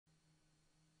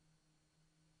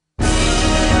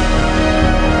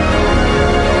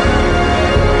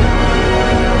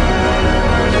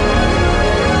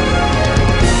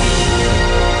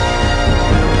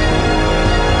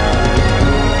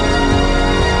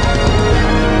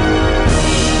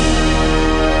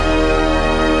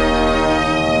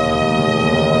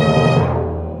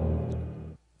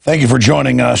Thank you for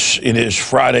joining us. It is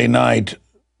Friday night,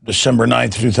 December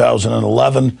 9th,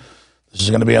 2011. This is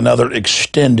going to be another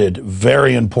extended,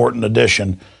 very important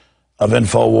edition of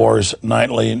Infowars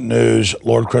Nightly News.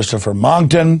 Lord Christopher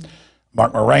Monckton,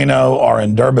 Marc Morano are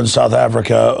in Durbin, South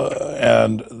Africa,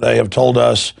 and they have told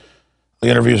us, the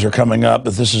interviews are coming up,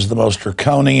 that this is the most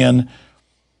draconian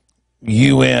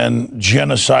UN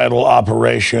genocidal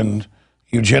operation,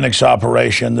 eugenics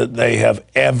operation that they have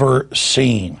ever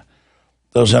seen.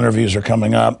 Those interviews are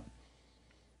coming up.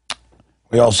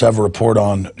 We also have a report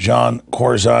on John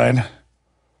Corzine.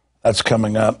 That's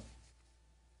coming up.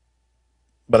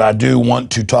 But I do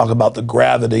want to talk about the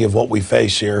gravity of what we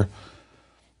face here.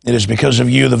 It is because of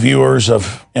you, the viewers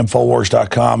of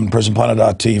Infowars.com and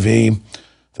PrisonPlanet.tv,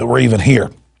 that we're even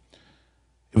here.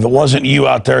 If it wasn't you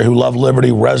out there who love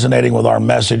liberty resonating with our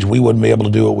message, we wouldn't be able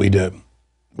to do what we do. If it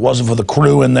wasn't for the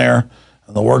crew in there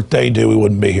and the work they do, we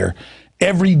wouldn't be here.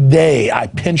 Every day I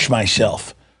pinch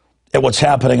myself at what's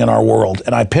happening in our world,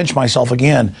 and I pinch myself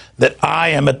again that I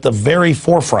am at the very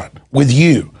forefront with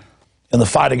you in the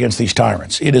fight against these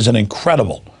tyrants. It is an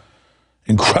incredible,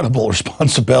 incredible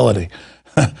responsibility.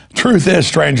 Truth is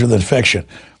stranger than fiction,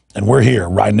 and we're here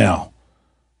right now.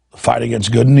 The fight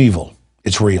against good and evil,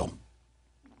 it's real.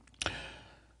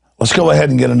 Let's go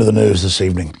ahead and get into the news this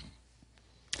evening.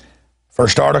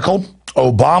 First article,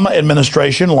 Obama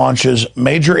administration launches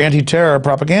major anti-terror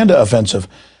propaganda offensive.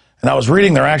 And I was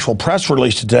reading their actual press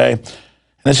release today,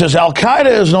 and it says Al-Qaeda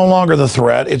is no longer the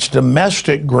threat. It's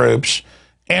domestic groups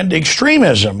and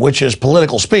extremism, which is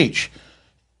political speech.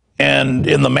 And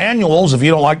in the manuals, if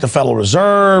you don't like the Federal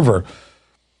Reserve or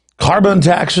carbon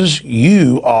taxes,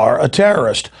 you are a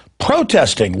terrorist.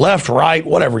 Protesting, left, right,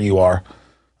 whatever you are,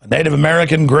 a Native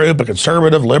American group, a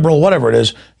conservative, liberal, whatever it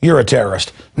is, you're a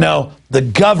terrorist. No, the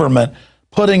government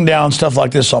putting down stuff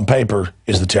like this on paper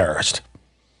is the terrorist.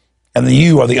 And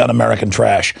you are the un-American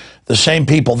trash. The same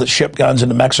people that ship guns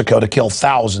into Mexico to kill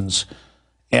thousands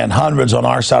and hundreds on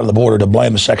our side of the border to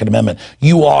blame the Second Amendment.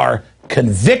 You are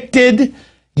convicted,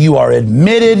 you are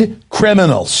admitted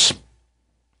criminals.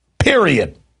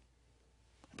 Period.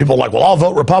 People are like, well, I'll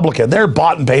vote Republican. They're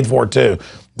bought and paid for too.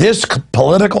 This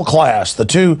political class, the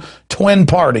two twin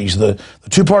parties, the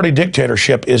two-party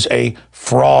dictatorship is a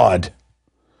fraud.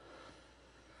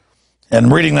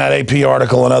 And reading that AP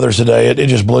article and others today, it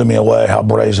just blew me away how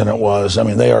brazen it was. I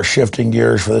mean, they are shifting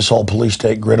gears for this whole police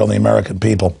state grid on the American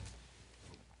people.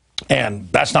 And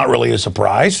that's not really a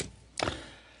surprise,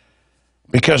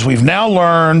 because we've now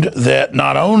learned that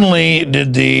not only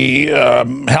did the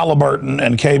Halliburton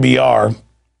and KBR,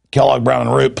 Kellogg, Brown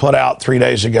and Root, put out 3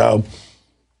 days ago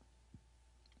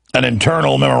an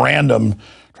internal memorandum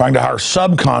trying to hire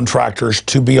subcontractors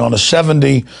to be on a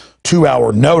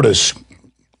 72-hour notice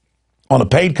on a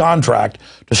paid contract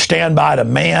to stand by to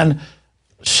man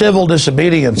civil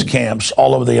disobedience camps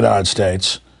all over the United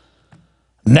States.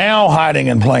 Now hiding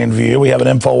in plain view, we have an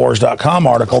Infowars.com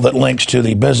article that links to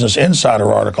the Business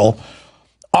Insider article.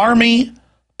 Army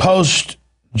post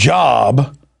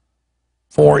job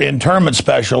for internment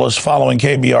specialists following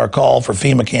KBR call for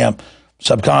FEMA camp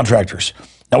subcontractors.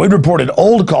 Now, we've reported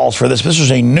old calls for this. This is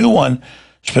a new one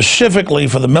specifically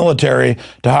for the military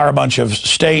to hire a bunch of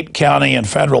state, county, and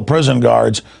federal prison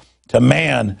guards to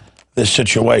man this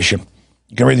situation.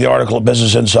 You can read the article at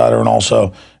Business Insider and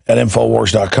also at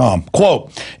Infowars.com.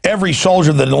 Quote, every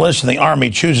soldier that enlists in the Army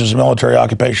chooses a military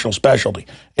occupational specialty,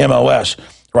 MOS,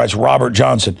 writes Robert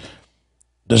Johnson.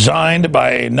 Designed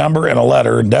by a number and a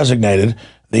letter and designated,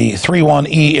 the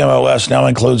 31E MOS now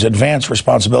includes advanced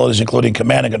responsibilities, including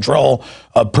command and control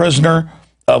of prisoner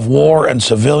of war and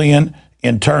civilian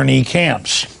internee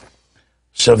camps.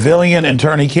 Civilian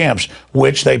internee camps,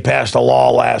 which they passed a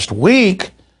law last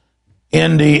week,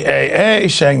 NDAA,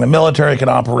 saying the military can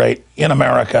operate in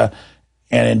America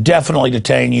and indefinitely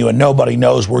detain you and nobody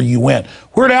knows where you went.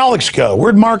 Where'd Alex go?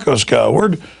 Where'd Marcos go?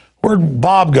 Where'd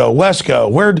Bob go? Wes go?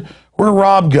 Where'd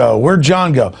Rob go? Where'd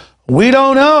John go? We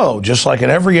don't know, just like in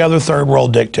every other third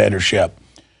world dictatorship,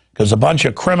 because a bunch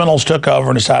of criminals took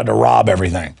over and decided to rob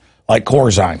everything, like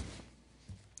Corzine.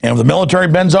 And if the military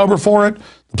bends over for it,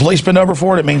 the police bend over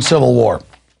for it, it means civil war.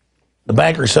 The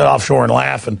bankers sit offshore and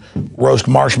laugh and roast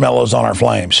marshmallows on our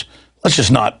flames. Let's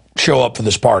just not show up for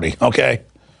this party, okay?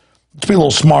 Let's be a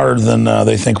little smarter than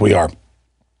they think we are.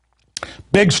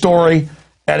 Big story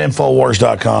at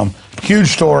Infowars.com. Huge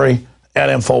story at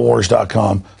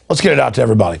Infowars.com. Let's get it out to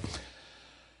everybody.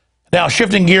 Now,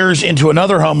 shifting gears into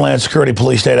another Homeland Security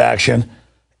police state action.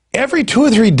 Every 2 or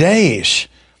 3 days,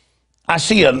 I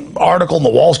see an article in the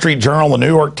Wall Street Journal, the New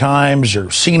York Times, or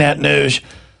CNET News,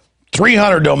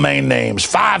 300 domain names,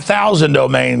 5,000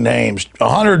 domain names,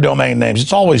 100 domain names.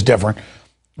 It's always different.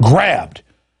 grabbed.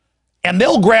 And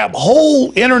they'll grab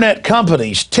whole internet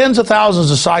companies, tens of thousands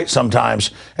of sites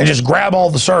sometimes, and just grab all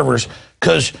the servers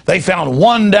because they found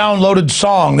one downloaded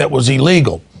song that was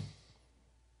illegal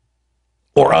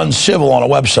or uncivil on a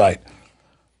website.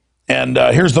 And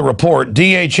here's the report.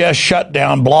 DHS shut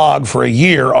down blog for a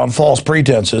year on false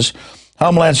pretenses.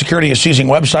 Homeland Security is seizing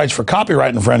websites for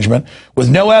copyright infringement with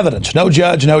no evidence, no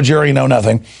judge, no jury, no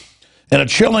nothing. In a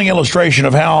chilling illustration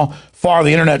of how far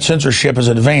the internet censorship has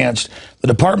advanced, the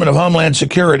Department of Homeland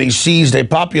Security seized a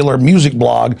popular music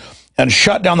blog and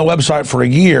shut down the website for a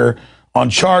year on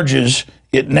charges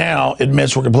it now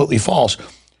admits were completely false.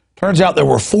 Turns out there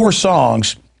were 4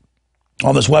 songs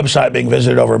on this website being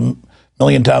visited over a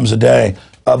million times a day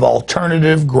of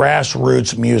alternative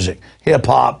grassroots music,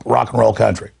 hip-hop, rock and roll,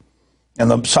 country. And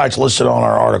the site's listed on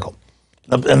our article.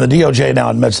 And the DOJ now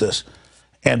admits this.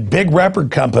 And big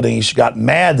record companies got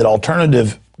mad that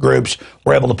alternative groups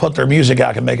were able to put their music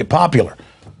out and make it popular.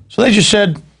 So they just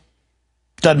said,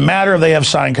 doesn't matter if they have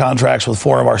signed contracts with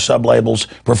 4 of our sub-labels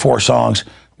for 4 songs,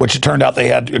 which it turned out they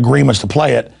had agreements to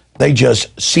play it. They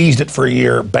just seized it for a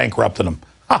year, bankrupted them.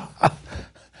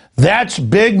 That's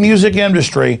big music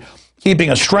industry keeping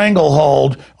a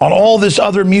stranglehold on all this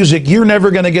other music you're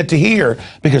never going to get to hear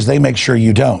because they make sure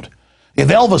you don't. If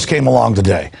Elvis came along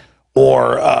today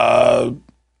or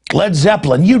Led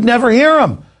Zeppelin, you'd never hear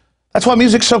them. That's why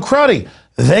music's so cruddy.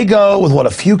 They go with what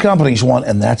a few companies want,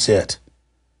 and that's it.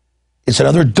 It's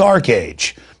another dark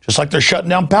age, just like they're shutting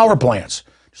down power plants,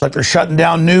 just like they're shutting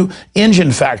down new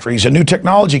engine factories and new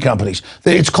technology companies.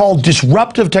 It's called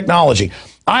disruptive technology.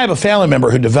 I have a family member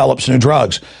who develops new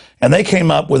drugs, and they came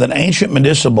up with an ancient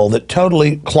medicinal that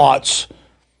totally clots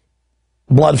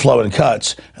blood flow and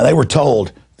cuts, and they were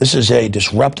told, this is a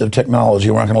disruptive technology.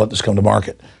 We're not going to let this come to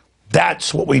market.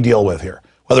 That's what we deal with here.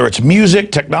 Whether it's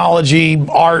music, technology,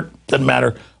 art, doesn't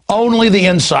matter. Only the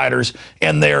insiders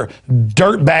and their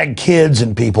dirtbag kids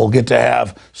and people get to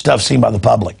have stuff seen by the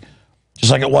public. Just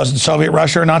like it was in Soviet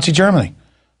Russia or Nazi Germany.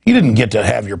 You didn't get to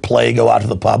have your play go out to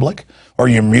the public or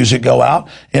your music go out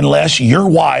unless your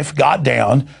wife got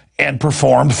down and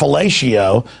performed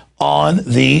fellatio on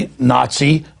the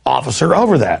Nazi officer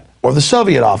over that, or the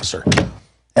Soviet officer.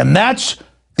 And that's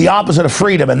the opposite of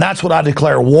freedom, and that's what I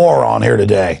declare war on here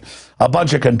today. A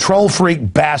bunch of control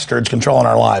freak bastards controlling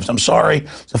our lives. I'm sorry,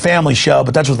 it's a family show,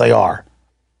 but that's what they are.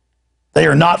 They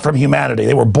are not from humanity.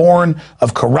 They were born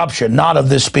of corruption, not of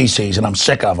this species, and I'm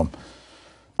sick of them.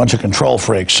 Bunch of control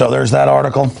freaks. So there's that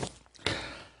article.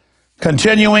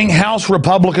 Continuing, House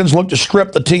Republicans look to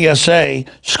strip the TSA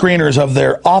screeners of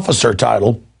their officer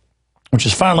title, which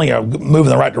is finally a move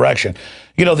in the right direction.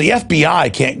 You know, the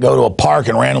FBI can't go to a park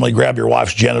and randomly grab your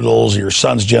wife's genitals or your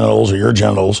son's genitals or your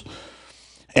genitals.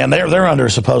 And they're under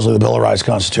supposedly the Bill of Rights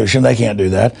Constitution. They can't do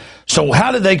that. So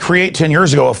how did they create 10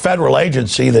 years ago a federal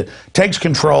agency that takes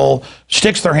control,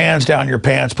 sticks their hands down your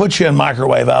pants, puts you in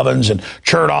microwave ovens, and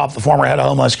Chertoff, the former head of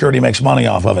Homeland Security, makes money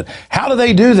off of it? How do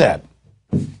they do that?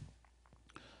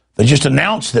 They just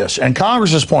announced this. And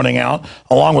Congress is pointing out,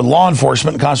 along with law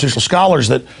enforcement and constitutional scholars,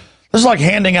 that this is like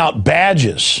handing out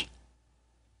badges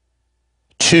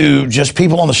to just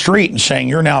people on the street and saying,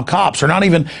 you're now cops. They're not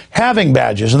even having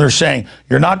badges. And they're saying,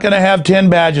 you're not going to have 10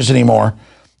 badges anymore.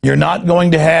 You're not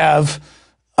going to have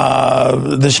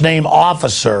this name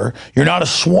officer. You're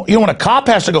not you know, when a cop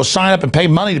has to go sign up and pay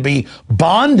money to be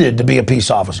bonded to be a peace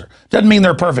officer. Doesn't mean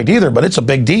they're perfect either, but it's a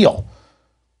big deal.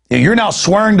 You're now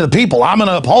swearing to the people, I'm going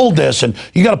to uphold this, and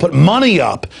you got to put money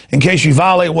up in case you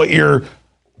violate what your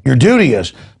duty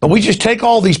is. But we just take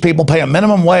all these people, pay a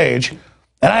minimum wage.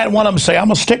 And I had one of them say, I'm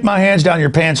going to stick my hands down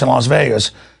your pants in Las Vegas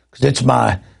because it's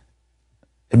my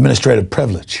administrative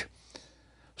privilege.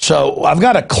 So I've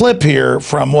got a clip here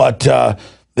from what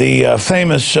the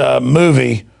famous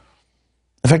movie,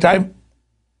 in fact,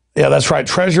 yeah, that's right,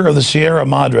 Treasure of the Sierra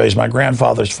Madre, my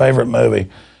grandfather's favorite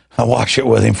movie. I watched it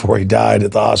with him before he died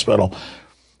at the hospital.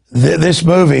 This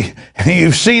movie,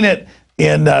 you've seen it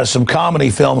in some comedy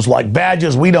films like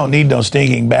Badges. We don't need no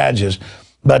stinking badges.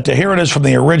 But here it is from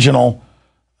the original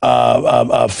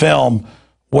film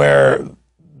where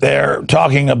they're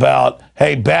talking about,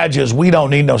 hey, badges, we don't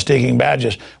need no stinking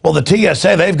badges. Well, the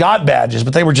TSA, they've got badges,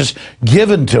 but they were just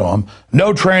given to them.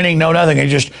 No training, no nothing. They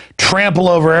just trample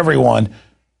over everyone.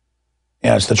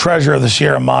 Yeah, it's the Treasure of the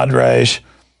Sierra Madres,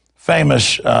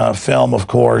 famous film, of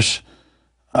course.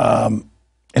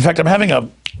 In fact, I'm having a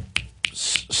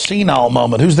senile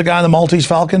moment. Who's the guy in the Maltese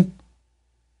Falcon?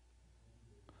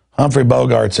 Humphrey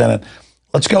Bogart's in it.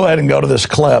 Let's go ahead and go to this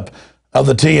clip of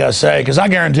the TSA, because I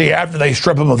guarantee you, after they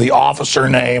strip them of the officer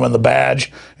name and the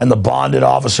badge and the bonded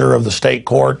officer of the state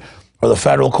court or the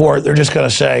federal court, they're just going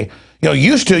to say, You know,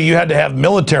 used to you had to have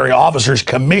military officers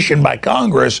commissioned by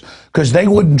Congress because they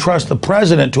wouldn't trust the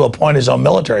president to appoint his own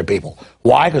military people.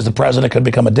 Why? Because the president could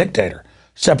become a dictator.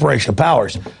 Separation of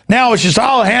powers. Now it's just,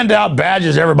 I'll hand out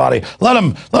badges to everybody. Let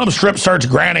them strip search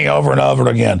Granny over and over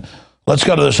again. Let's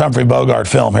go to this Humphrey Bogart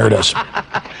film. Here it is.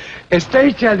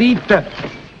 Está echadita.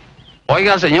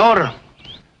 Oiga, señor,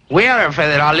 we are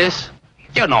federales.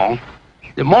 You know,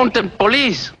 the Monckton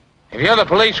police. If you're the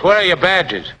police, where are your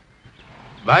badges?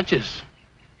 Badges?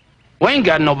 We ain't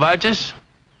got no badges.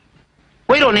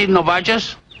 We don't need no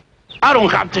badges. I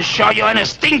don't have to show you any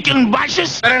stinking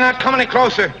badges. Better not come any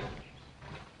closer.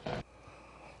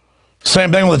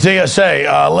 Same thing with the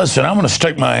TSA. Listen, I'm going to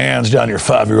stick my hands down your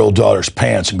 5-year-old daughter's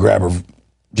pants and grab her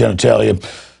genitalia.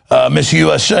 Miss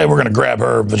USA, we're going to grab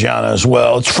her vagina as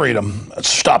well. It's freedom. It's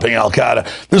stopping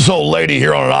Al-Qaeda. This old lady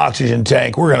here on an oxygen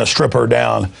tank, we're going to strip her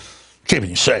down, keeping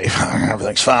you safe.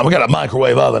 Everything's fine. We got a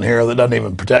microwave oven here that doesn't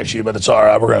even protect you, but it's all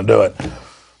right. We're going to do it.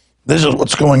 This is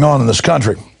what's going on in this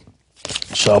country.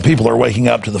 So people are waking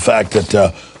up to the fact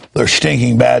that their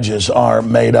stinking badges are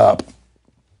made up.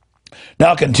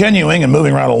 Now, continuing and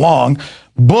moving right along,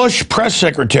 Bush press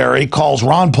secretary calls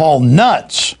Ron Paul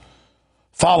nuts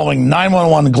following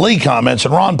 911 Glee comments.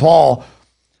 And Ron Paul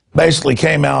basically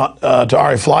came out to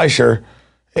Ari Fleischer.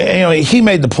 You know, he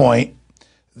made the point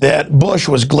that Bush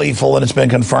was gleeful, and it's been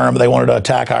confirmed they wanted to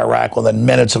attack Iraq within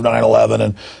minutes of 9/11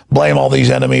 and blame all these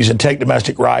enemies and take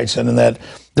domestic rights, and that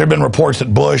there have been reports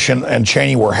that Bush and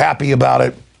Cheney were happy about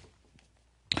it.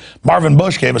 Marvin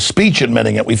Bush gave a speech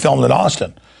admitting it. We filmed in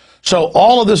Austin. So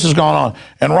all of this has gone on,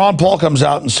 and Ron Paul comes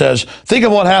out and says, think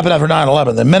of what happened after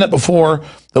 9/11. The minute before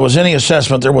there was any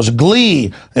assessment, there was a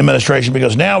glee administration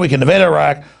because now we can invade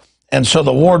Iraq, and so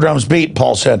the war drums beat,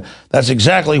 Paul said. That's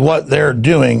exactly what they're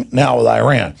doing now with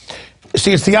Iran.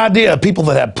 See, it's the idea of people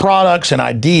that have products and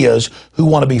ideas who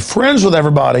want to be friends with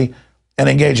everybody and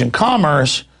engage in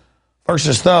commerce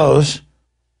versus those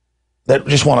that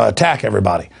just want to attack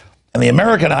everybody. And the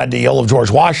American ideal of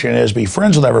George Washington is be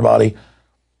friends with everybody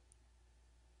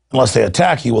unless they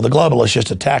attack you. Well, the globalists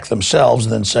just attack themselves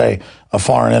and then say a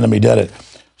foreign enemy did it.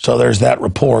 So there's that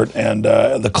report. And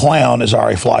the clown is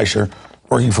Ari Fleischer,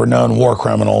 working for known war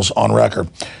criminals on record.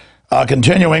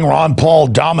 Continuing, Ron Paul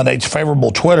dominates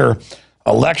favorable Twitter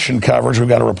election coverage. We've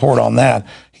got a report on that.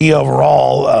 He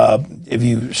overall, if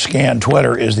you scan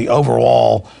Twitter, is the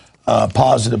overall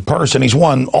positive person. He's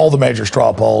won all the major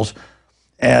straw polls.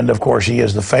 And, of course, he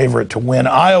is the favorite to win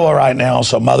Iowa right now.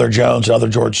 So Mother Jones and other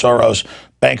George Soros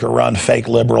banker-run fake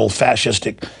liberal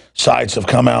fascistic sites have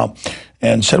come out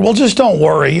and said, well, just don't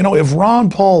worry. You know, if Ron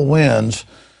Paul wins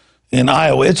in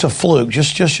Iowa, it's a fluke.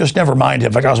 Just never mind him.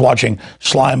 In fact, I was watching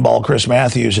Slimeball Chris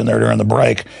Matthews in there during the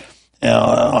break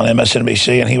on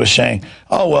MSNBC, and he was saying,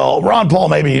 oh, well, Ron Paul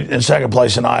may be in second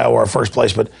place in Iowa or first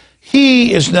place, but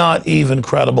he is not even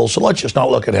credible, so let's just not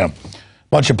look at him.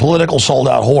 Bunch of political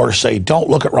sold-out whores say, don't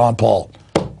look at Ron Paul.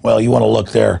 Well, you want to look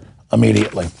there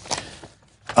immediately.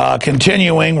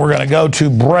 Continuing, we're going to go to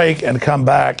break and come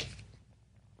back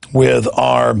with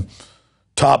our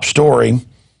top story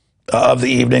of the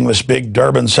evening, this big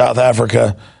Durbin, South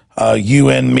Africa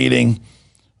UN meeting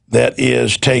that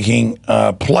is taking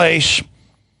place.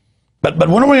 But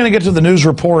when are we going to get to the news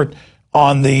report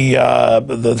on the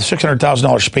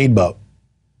 $600,000 speedboat?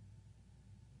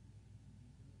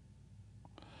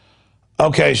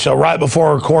 Okay, so right before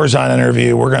our Corzine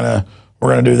interview, we're gonna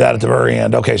do that at the very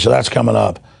end. Okay, so that's coming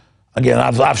up. Again,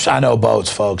 I know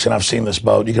boats, folks, and I've seen this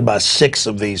boat. You can buy 6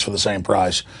 of these for the same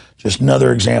price. Just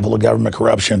another example of government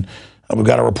corruption. We've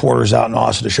got our reporters out in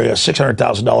Austin to show you a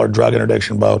 $600,000 drug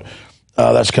interdiction boat.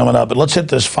 That's coming up. But let's hit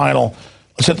this final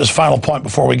point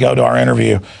before we go to our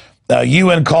interview.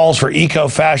 UN calls for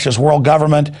eco-fascist world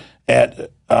government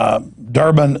at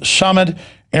Durbin Summit.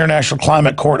 International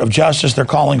Climate Court of Justice, they're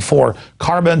calling for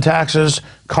carbon taxes,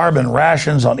 carbon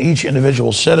rations on each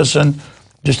individual citizen.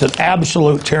 Just an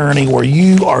absolute tyranny where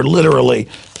you are literally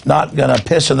not going to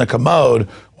piss in the commode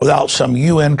without some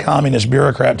UN communist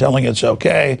bureaucrat telling it's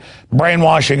okay.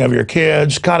 Brainwashing of your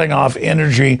kids, cutting off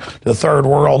energy to the third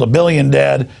world, 1 billion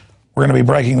dead. We're going to be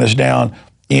breaking this down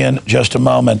in just a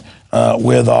moment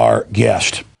with our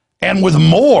guest. And with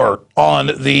more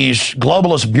on these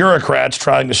globalist bureaucrats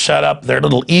trying to set up their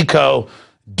little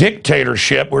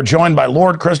eco-dictatorship, we're joined by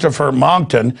Lord Christopher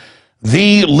Monckton,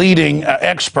 the leading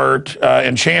expert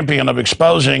and champion of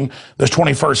exposing this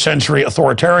 21st century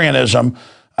authoritarianism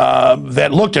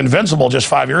that looked invincible just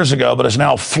 5 years ago, but is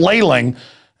now flailing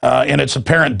in its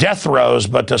apparent death throes,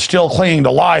 but still clinging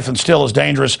to life and still as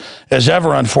dangerous as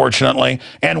ever, unfortunately.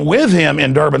 And with him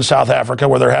in Durbin, South Africa,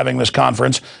 where they're having this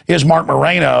conference, is Marc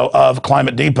Morano of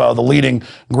Climate Depot, the leading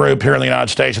group here in the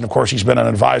United States. And, of course, he's been an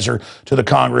advisor to the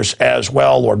Congress as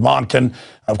well. Lord Monckton,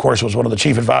 of course, was one of the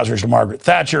chief advisors to Margaret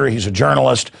Thatcher. He's a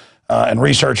journalist and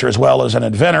researcher as well as an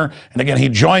inventor. And again, he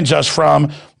joins us from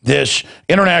this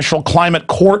International Climate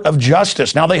Court of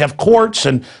Justice. Now they have courts,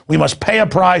 and we must pay a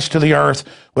price to the earth,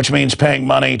 which means paying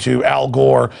money to Al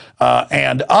Gore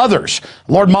and others.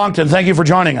 Lord Monckton, thank you for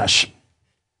joining us.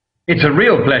 It's a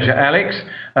real pleasure, Alex.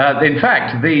 In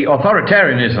fact, the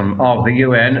authoritarianism of the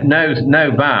UN knows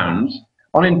no bounds.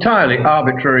 On entirely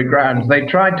arbitrary grounds, they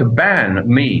tried to ban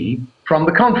me from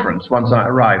the conference once I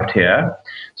arrived here.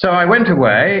 So I went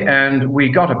away and we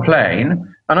got a plane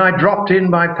and I dropped in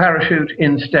by parachute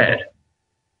instead.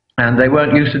 And they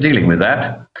weren't used to dealing with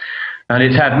that. And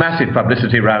it's had massive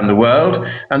publicity around the world.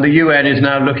 And the UN is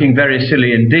now looking very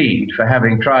silly indeed for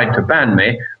having tried to ban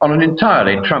me on an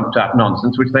entirely trumped up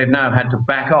nonsense, which they've now had to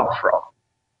back off from.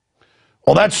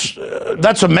 Well,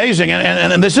 that's amazing.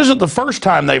 And this isn't the first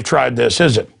time they've tried this,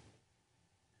 is it?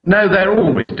 No, they're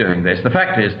always doing this. The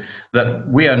fact is that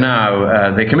we are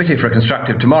now the Committee for a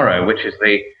Constructive Tomorrow, which is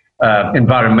the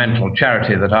environmental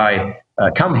charity that I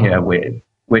come here with,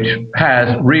 which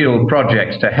has real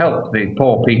projects to help the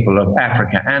poor people of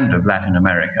Africa and of Latin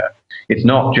America. It's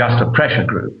not just a pressure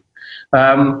group.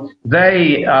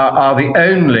 They are the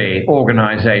only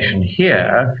organization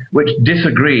here which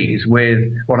disagrees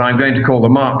with what I'm going to call the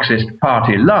Marxist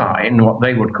party line, what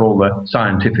they would call the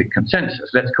scientific consensus.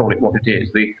 Let's call it what it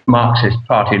is, the Marxist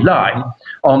party line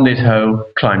on this whole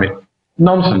climate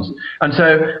nonsense. And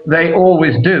so they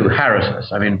always do harass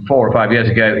us. I mean, 4 or 5 years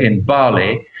ago in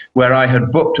Bali, where I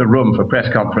had booked a room for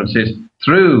press conferences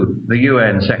through the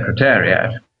UN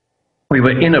Secretariat, we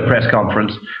were in a press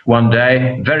conference one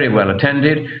day, very well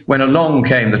attended, when along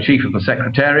came the chief of the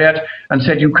Secretariat and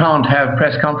said, "You can't have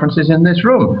press conferences in this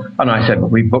room." And I said, "Well,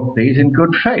 we booked these in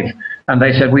good faith." And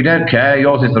they said, "We don't care,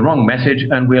 yours is the wrong message,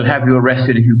 and we'll have you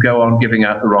arrested if you go on giving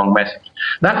out the wrong message."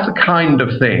 That's the kind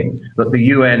of thing that the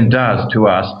UN does to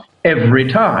us every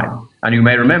time. And you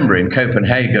may remember in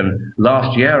Copenhagen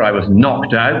last year, I was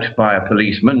knocked out by a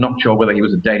policeman, not sure whether he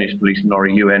was a Danish policeman or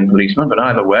a UN policeman, but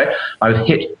either way, I was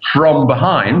hit from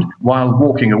behind while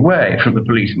walking away from the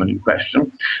policeman in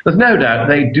question. There's no doubt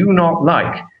they do not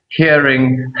like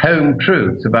hearing home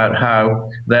truths about how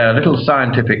their little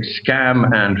scientific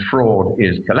scam and fraud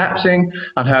is collapsing,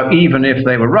 and how even if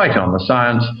they were right on the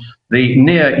science, the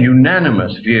near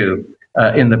unanimous view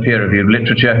in the peer-reviewed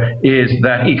literature is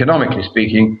that, economically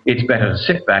speaking, it's better to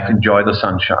sit back, enjoy the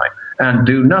sunshine, and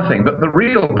do nothing. But the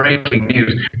real breaking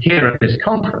news here at this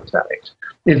conference, Alex,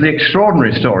 is the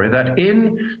extraordinary story that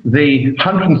in the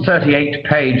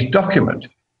 138-page document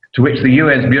to which the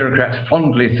UN's bureaucrats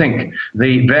fondly think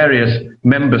the various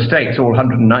member states, all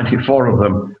 194 of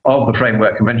them, of the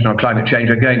Framework Convention on Climate Change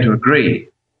are going to agree,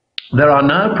 there are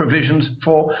now provisions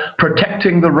for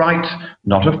protecting the rights,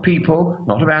 not of people,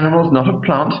 not of animals, not of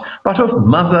plants, but of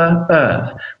Mother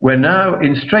Earth. We're now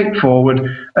in straightforward,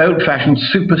 old-fashioned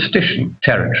superstition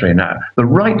territory now. The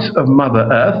rights of Mother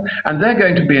Earth, and they're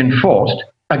going to be enforced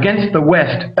against the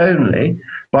West only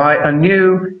by a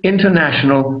new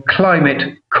international climate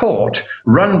court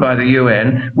run by the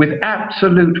UN with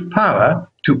absolute power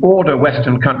to order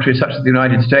Western countries such as the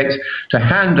United States to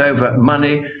hand over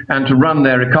money and to run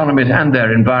their economies and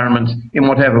their environments in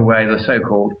whatever way the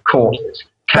so-called court is.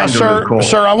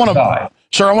 Sir, I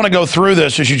want to go through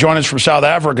this as you join us from South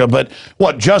Africa, but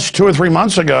just 2 or 3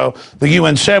 months ago, the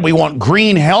UN said we want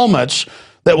green helmets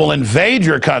that will invade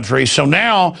your country. So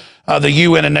now the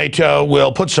UN and NATO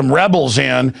will put some rebels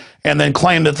in and then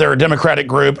claim that they're a democratic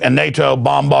group, and NATO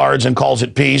bombards and calls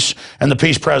it peace, and the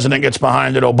peace president gets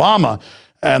behind it, Obama.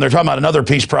 And they're talking about another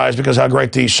peace prize because how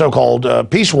great these so-called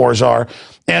peace wars are.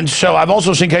 And so I've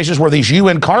also seen cases where these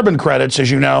UN carbon credits, as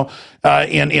you know,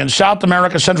 in South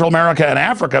America, Central America, and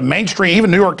Africa, mainstream, even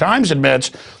New York Times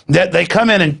admits that they come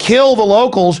in and kill the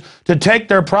locals to take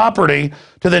their property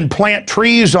to then plant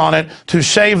trees on it to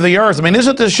save the earth. I mean,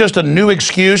 isn't this just a new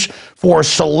excuse for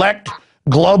select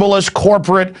globalist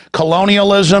corporate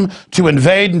colonialism to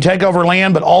invade and take over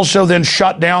land, but also then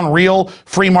shut down real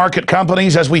free market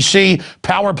companies, as we see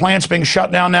power plants being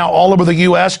shut down now all over the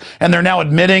U.S., and they're now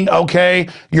admitting, okay,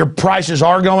 your prices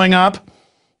are going up?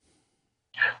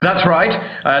 That's right.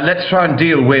 Let's try and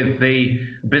deal with the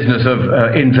business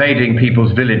of invading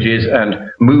people's villages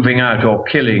and moving out or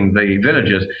killing the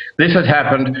villagers. This has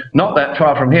happened not that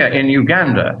far from here in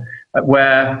Uganda,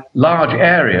 where large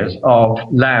areas of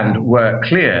land were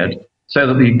cleared so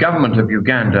that the government of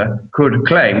Uganda could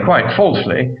claim, quite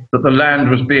falsely, that the land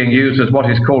was being used as what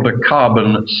is called a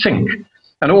carbon sink.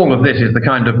 And all of this is the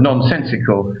kind of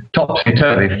nonsensical,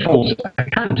 topsy-turvy, false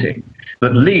accounting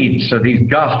that leads to these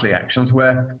ghastly actions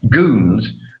where goons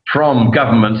from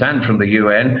governments and from the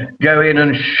UN go in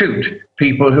and shoot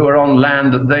people who are on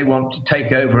land that they want to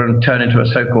take over and turn into a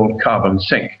so-called carbon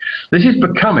sink. This is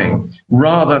becoming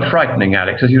rather frightening,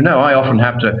 Alex. As you know, I often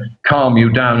have to calm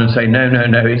you down and say, no, no,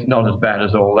 no, it's not as bad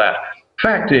as all that.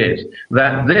 Fact is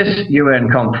that this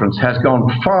UN conference has gone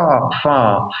far,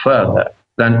 far further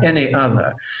than any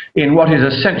other in what is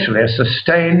essentially a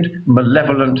sustained,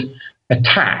 malevolent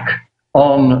attack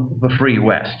on the Free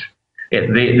West.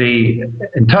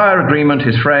 The entire agreement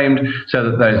is framed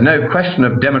so that there is no question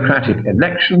of democratic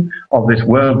election of this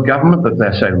world government that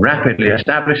they're so rapidly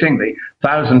establishing. The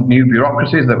 1,000 new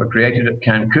bureaucracies that were created at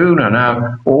Cancun are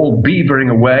now all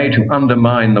beavering away to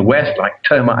undermine the West like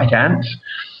termite ants.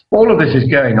 All of this is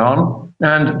going on,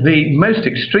 and the most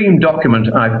extreme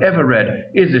document I've ever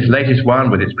read is this latest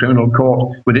one with its criminal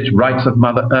court, with its rights of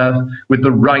Mother Earth, with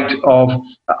the right of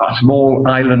small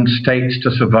island states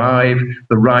to survive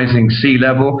the rising sea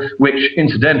level, which,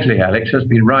 incidentally, Alex, has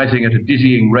been rising at a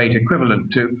dizzying rate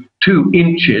equivalent to 2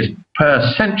 inches per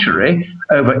century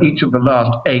over each of the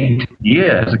last 8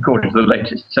 years, according to the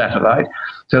latest satellite.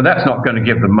 So that's not going to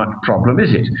give them much problem,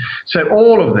 is it? So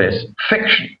all of this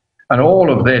fiction and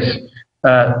all of this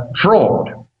fraud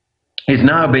is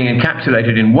now being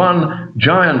encapsulated in one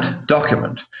giant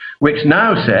document, which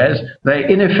now says they,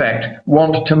 in effect,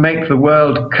 want to make the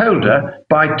world colder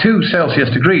by 2 Celsius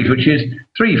degrees, which is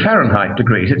 3 Fahrenheit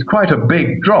degrees. It's quite a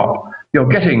big drop. You're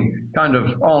getting kind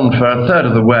of on for a third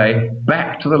of the way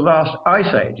back to the last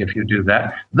ice age if you do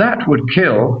that. That would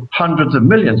kill hundreds of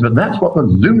millions, but that's what the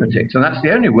lunatics, and that's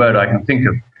the only word I can think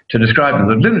of to describe them,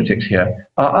 the lunatics here,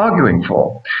 are arguing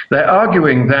for. They're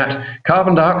arguing that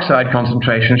carbon dioxide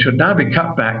concentration should now be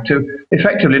cut back to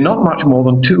effectively not much more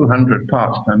than 200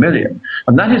 parts per million.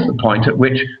 And that is the point at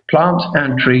which plants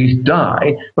and trees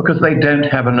die because they don't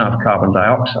have enough carbon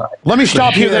dioxide. Let me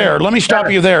stop you there. Let me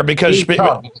stop you there because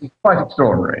it's quite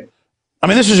extraordinary. I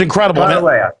mean, this is incredible.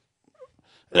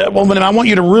 Well, I want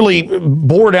you to really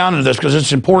bore down into this because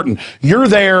it's important. You're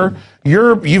there.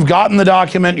 You've gotten the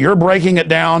document. You're breaking it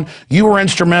down. You were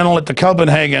instrumental at the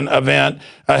Copenhagen event,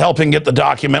 helping get the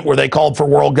document where they called for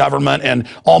world government and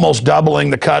almost doubling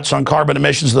the cuts on carbon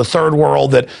emissions. The third world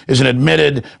that is an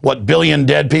admitted, billion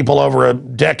dead people over a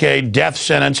decade death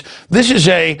sentence. This is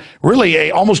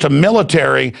almost a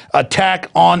military attack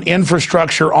on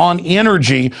infrastructure, on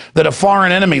energy that a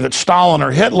foreign enemy that Stalin or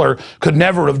Hitler could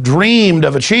never have dreamed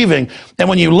of achieving. And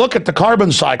when you look at the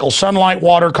carbon cycle, sunlight,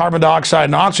 water, carbon dioxide,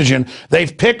 and oxygen,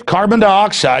 they've picked carbon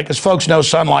dioxide because folks know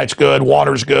sunlight's good,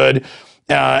 water's good,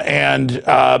 and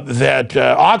that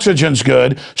oxygen's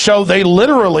good. So they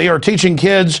literally are teaching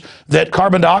kids that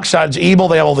carbon dioxide's evil.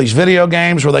 They have all these video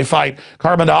games where they fight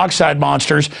carbon dioxide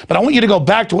monsters. But I want you to go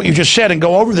back to what you just said and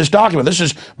go over this document. This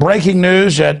is breaking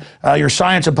news at your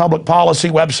Science and Public Policy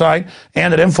website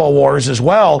and at Infowars as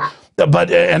well.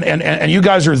 But and you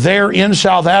guys are there in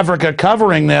South Africa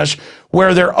covering this,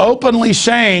 where they're openly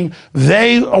saying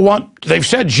they've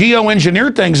said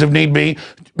geoengineer things if need be,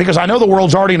 because I know the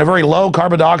world's already in a very low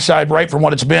carbon dioxide rate from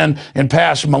what it's been in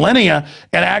past millennia,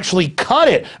 and actually cut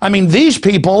it. I mean, these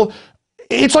people,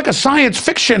 it's like a science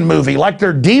fiction movie, like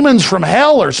they're demons from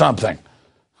hell or something.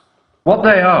 What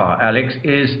they are, Alex,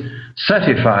 is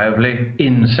certifiably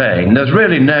insane. There's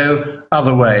really no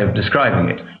other way of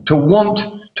describing it. To want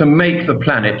to make the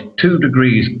planet 2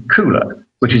 degrees cooler,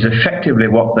 which is effectively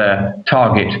what their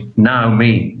target now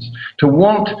means. To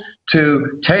want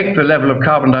to take the level of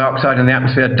carbon dioxide in the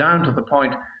atmosphere down to the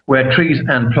point where trees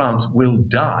and plants will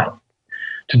die.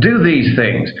 To do these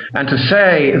things and to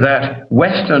say that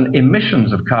Western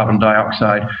emissions of carbon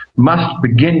dioxide must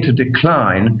begin to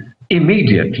decline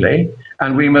immediately,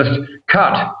 and we must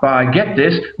cut by, get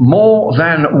this, more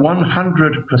than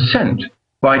 100%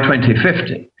 by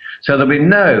 2050. So there'll be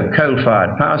no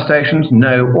coal-fired power stations,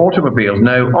 no automobiles,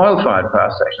 no oil-fired power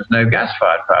stations, no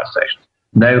gas-fired power stations,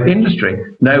 no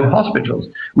industry, no hospitals.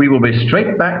 We will be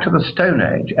straight back to the Stone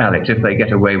Age, Alex, if they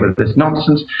get away with this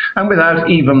nonsense, and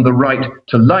without even the right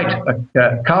to light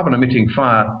a carbon-emitting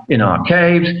fire in our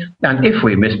caves. And if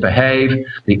we misbehave,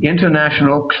 the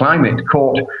International Climate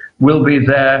Court will be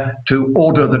there to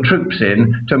order the troops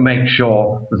in to make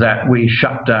sure that we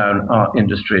shut down our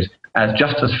industries as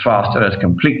just as fast and as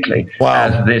completely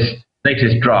as this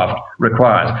latest draft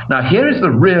requires. Now, here is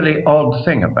the really odd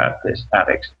thing about this,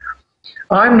 Alex.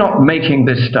 I'm not making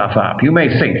this stuff up. You may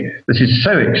think this is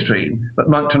so extreme that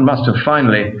Monckton must have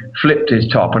finally flipped his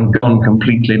top and gone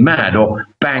completely mad or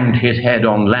banged his head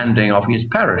on landing off his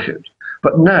parachute.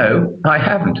 But no, I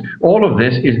haven't. All of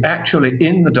this is actually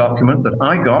in the document that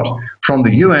I got from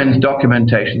the UN's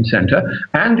Documentation Centre,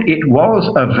 and it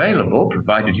was available,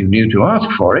 provided you knew to ask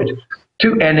for it,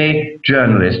 to any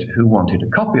journalist who wanted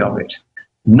a copy of it.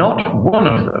 Not one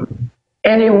of them,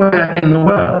 anywhere in the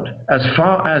world, as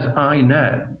far as I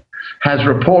know, has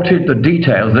reported the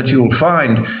details that you'll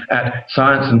find at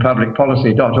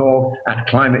scienceandpublicpolicy.org, at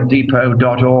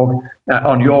climatedepot.org,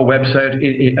 on your website,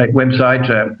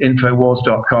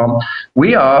 Infowars.com.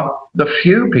 We are the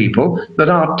few people that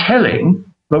are telling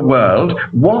the world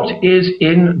what is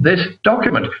in this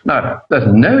document. Now, there's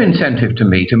no incentive to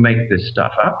me to make this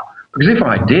stuff up, because if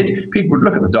I did, people would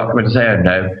look at the document and say, oh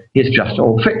no, it's just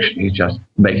all fiction, he's just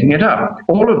making it up.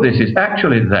 All of this is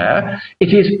actually there.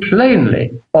 It is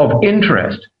plainly of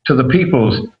interest to the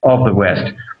peoples of the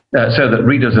West, so that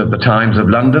readers of the Times of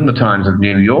London, the Times of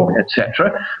New York,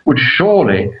 etc., would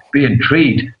surely be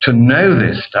intrigued to know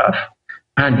this stuff.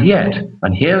 And yet,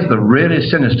 and here's the really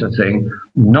sinister thing,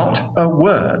 not a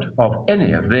word of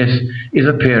any of this is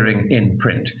appearing in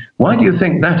print. Why do you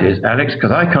think that is, Alex?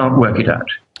 Because I can't work it out.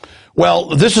 Well,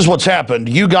 this is what's happened.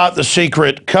 You got the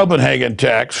secret Copenhagen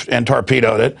text and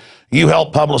torpedoed it. You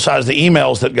helped publicize the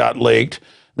emails that got leaked.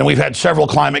 And we've had several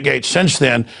climate gates since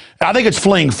then. I think it's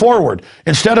fleeing forward.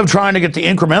 Instead of trying to get the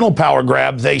incremental power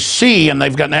grab, they see, and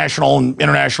they've got national and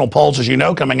international polls, as you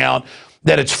know, coming out,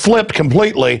 that it's flipped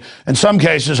completely. In some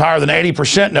cases, higher than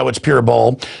 80% know it's pure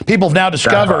bull. People have now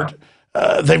discovered...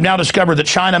 they've now discovered that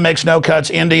China makes no cuts,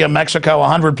 India, Mexico,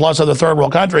 100 plus other third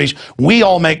world countries. We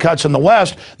all make cuts in the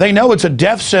West. They know it's a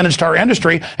death sentence to our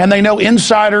industry, and they know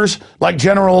insiders like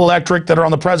General Electric that are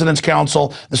on the President's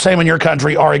Council, the same in your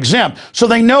country, are exempt. So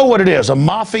they know what it is, a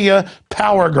mafia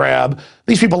power grab.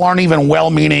 These people aren't even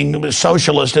well-meaning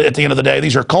socialists at the end of the day.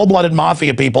 These are cold-blooded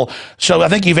mafia people. So I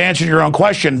think you've answered your own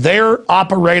question. They're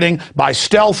operating by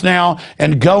stealth now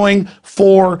and going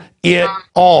for it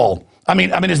all. I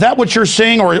mean, is that what you're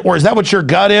seeing, or is that what your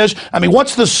gut is? I mean,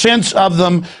 what's the sense of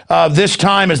them this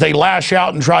time as they lash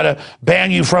out and try to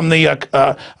ban you from the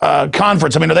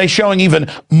conference? I mean, are they showing even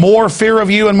more fear of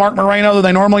you and Marc Morano than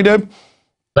they normally do?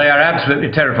 They are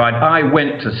absolutely terrified. I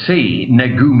went to see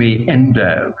Negumi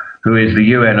Endo, who is the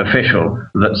UN official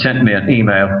that sent me an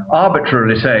email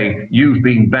arbitrarily saying, you've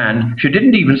been banned. She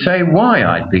didn't even say why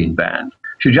I'd been banned.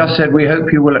 She just said, we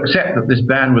hope you will accept that this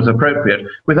ban was appropriate,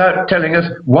 without telling us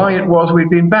why it was we'd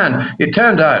been banned. It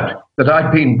turned out that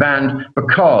I'd been banned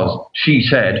because, she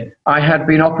said, I had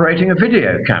been operating a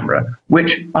video camera, which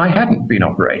I hadn't been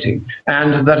operating,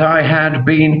 and that I had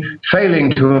been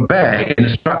failing to obey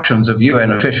instructions of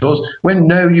UN officials when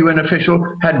no UN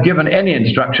official had given any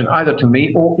instruction either to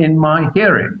me or in my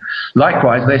hearing.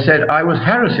 Likewise, they said I was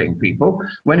harassing people,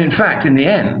 when in fact, in the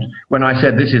end, when I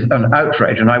said this is an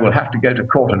outrage and I will have to go to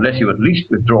court unless you at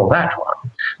least withdraw that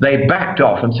one, they backed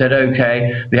off and said,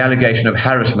 okay, the allegation of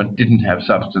harassment didn't have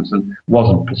substance and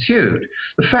wasn't pursued.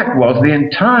 The fact was the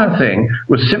entire thing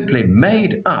was simply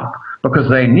made up because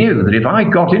they knew that if I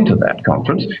got into that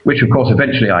conference, which of course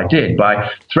eventually I did by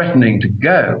threatening to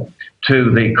go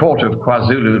to the court of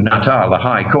KwaZulu-Natal, the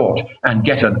High Court, and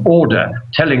get an order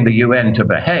telling the UN to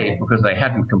behave because they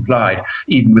hadn't complied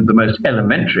even with the most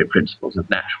elementary principles of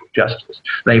natural justice.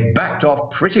 They backed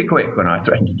off pretty quick when I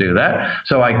threatened to do that.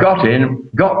 So I got in,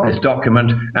 got this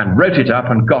document, and wrote it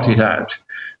up and got it out.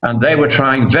 And they were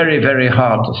trying very, very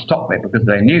hard to stop me because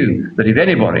they knew that if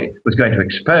anybody was going to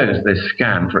expose this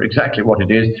scam for exactly what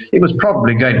it is, it was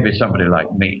probably going to be somebody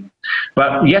like me.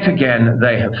 But yet again,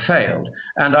 they have failed.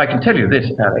 And I can tell you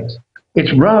this, Alex,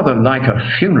 it's rather like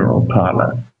a funeral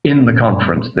parlor in the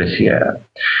conference this year.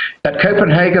 At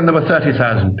Copenhagen, there were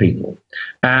 30,000 people.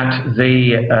 At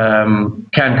the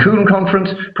Cancun conference,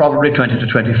 probably 20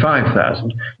 to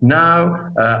 25,000.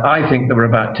 Now, I think there were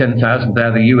about 10,000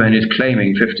 there. The UN is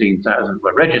claiming 15,000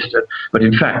 were registered, but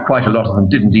in fact, quite a lot of them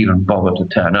didn't even bother to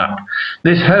turn up.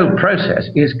 This whole process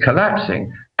is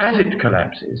collapsing. As it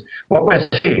collapses, what we're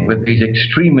seeing with these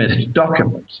extremist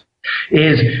documents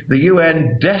is the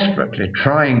UN desperately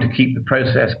trying to keep the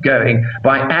process going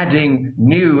by adding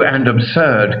new and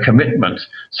absurd commitments,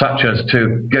 such as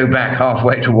to go back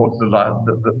halfway towards the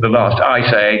last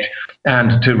ice age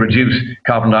and to reduce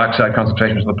carbon dioxide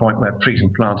concentrations to the point where trees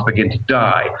and plants begin to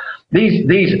die.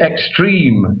 These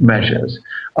extreme measures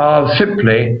are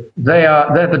simply,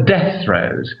 they're the death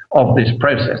throes of this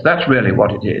process. That's really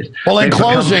what it is. Well, in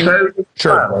closing,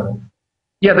 sure.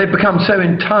 Yeah, they've become so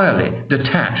entirely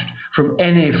detached from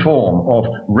any form of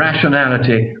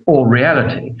rationality or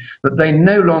reality that they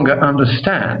no longer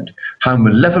understand how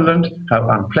malevolent, how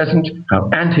unpleasant, how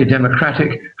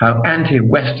anti-democratic, how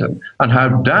anti-Western, and how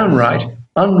downright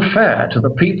unfair to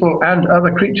the people and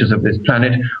other creatures of this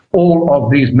planet all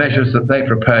of these measures that they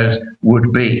propose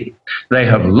would be. They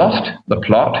have lost the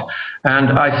plot,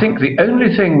 and I think the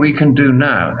only thing we can do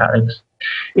now, Alex,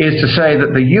 is to say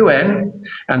that the UN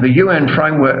and the UN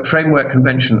Framework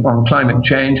Convention on Climate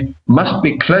Change must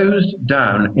be closed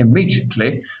down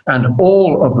immediately, and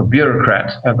all of the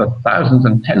bureaucrats, the thousands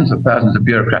and tens of thousands of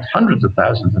bureaucrats, hundreds of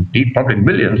thousands and probably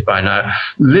millions by now,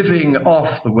 living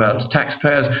off the world's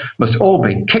taxpayers, must all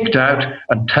be kicked out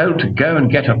and told to go and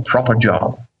get a proper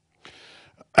job.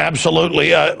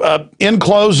 Absolutely. In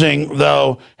closing,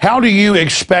 though, how do you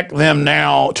expect them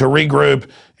now to regroup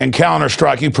and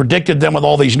counterstrike? You predicted them with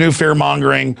all these new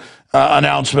fear-mongering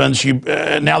announcements.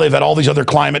 Now they've had all these other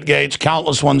climate gates,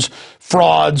 countless ones,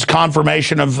 frauds,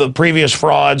 confirmation of the previous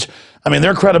frauds. I mean,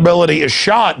 their credibility is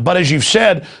shot. But as you've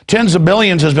said, tens of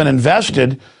billions has been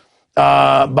invested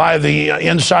by the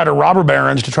insider robber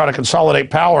barons to try to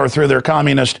consolidate power through their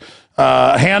communist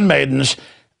handmaidens.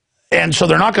 And so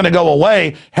they're not going to go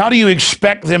away. How do you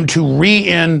expect them to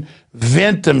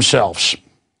reinvent themselves?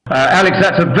 Alex,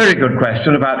 that's a very good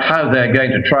question about how they're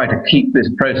going to try to keep this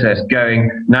process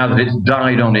going now that it's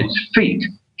died on its feet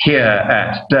here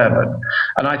at Durbin.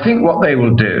 And I think what they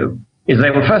will do is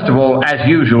they will, first of all, as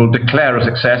usual, declare a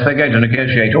success. They're going to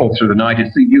negotiate all through the night.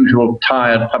 It's the usual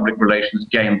tired public relations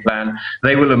game plan.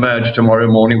 They will emerge tomorrow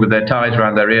morning with their ties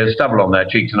around their ears, stubble on their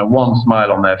cheeks, and a wan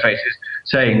smile on their faces,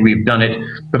 saying we've done it.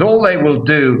 But all they will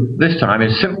do this time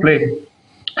is simply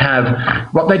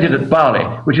have what they did at Bali,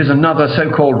 which is another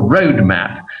so-called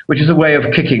roadmap, which is a way of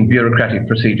kicking bureaucratic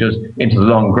procedures into the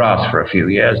long grass for a few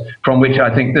years, from which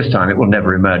I think this time it will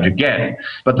never emerge again.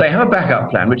 But they have a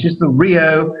backup plan, which is the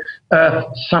Rio Earth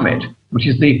Summit, which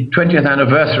is the 20th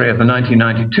anniversary of the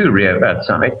 1992 Rio Earth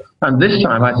Summit. And this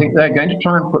time I think they're going to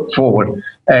try and put forward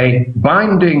a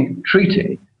binding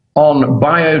treaty on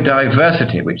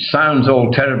biodiversity, which sounds all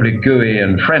terribly gooey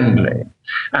and friendly.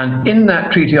 And in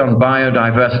that treaty on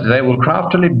biodiversity, they will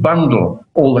craftily bundle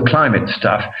all the climate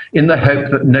stuff in the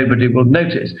hope that nobody will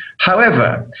notice.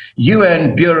 However,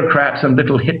 UN bureaucrats and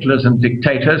little Hitlers and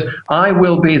dictators, I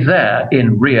will be there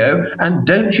in Rio, and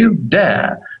don't you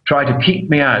dare try to keep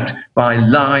me out by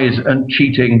lies and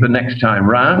cheating the next time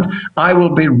round. I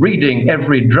will be reading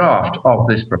every draft of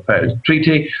this proposed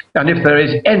treaty, and if there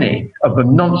is any of the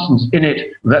nonsense in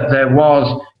it that there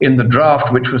was in the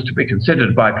draft which was to be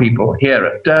considered by people here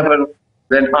at Durbin,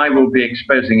 then I will be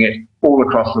exposing it all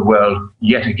across the world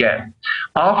yet again.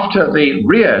 After the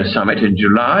Rio summit in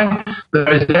July,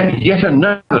 there is then yet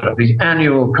another of these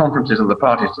annual conferences of the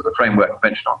parties to the Framework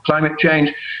Convention on Climate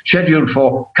Change, scheduled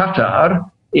for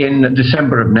Qatar in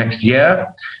December of next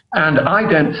year. And I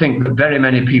don't think that very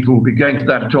many people will be going to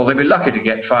that at all. They'll be lucky to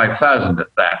get 5,000 at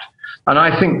that. And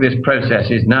I think this process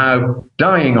is now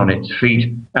dying on its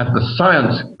feet as the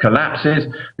science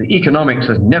collapses. The economics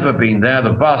has never been there.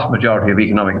 The vast majority of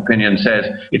economic opinion says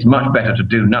it's much better to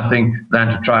do nothing than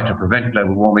to try to prevent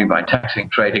global warming by taxing,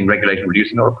 trading, regulating,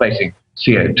 reducing, or replacing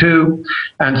CO2.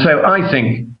 And so I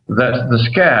think that the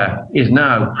scare is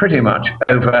now pretty much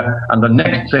over. And the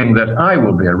next thing that I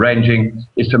will be arranging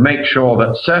is to make sure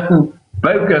that certain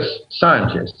bogus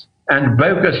scientists and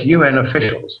bogus UN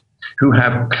officials who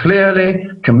have clearly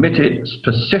committed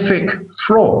specific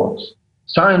frauds,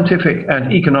 scientific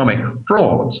and economic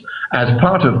frauds, as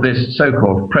part of this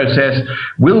so-called process,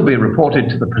 will be reported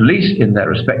to the police in their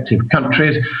respective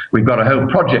countries. We've got a whole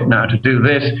project now to do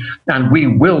this, and we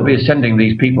will be sending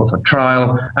these people for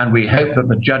trial, and we hope that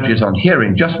the judges, on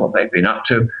hearing just what they've been up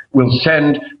to, will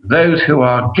send those who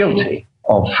are guilty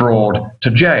of fraud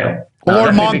to jail. Well,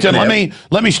 Lord Monckton,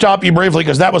 let me stop you briefly,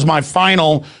 because that was my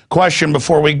final question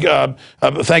before we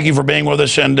thank you for being with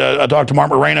us, and Dr. Marc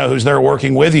Morano, who's there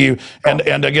working with you,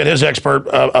 and to get his expert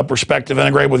perspective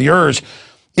integrated with yours,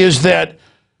 is that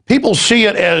people see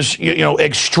it as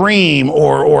extreme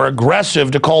or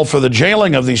aggressive to call for the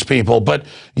jailing of these people, but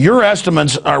your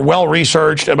estimates are well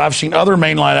researched, and I've seen other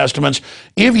mainline estimates.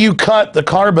 If you cut the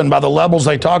carbon by the levels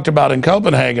they talked about in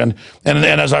Copenhagen, and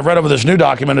as I've read over this new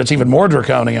document, it's even more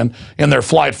draconian in their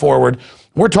flight forward.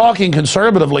 We're talking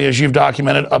conservatively, as you've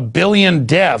documented, 1 billion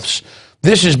deaths.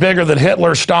 This is bigger than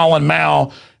Hitler, Stalin,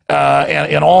 Mao,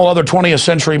 and all other 20th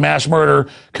century mass murder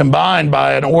combined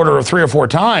by an order of 3 or 4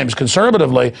 times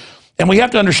conservatively. And we have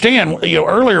to understand,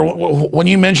 earlier when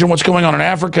you mentioned what's going on in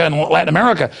Africa and Latin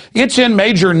America, it's in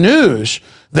major news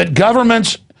that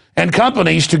governments and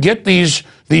companies to get these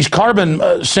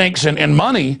carbon sinks and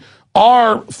money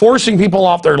are forcing people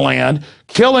off their land,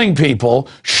 killing people,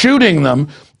 shooting them,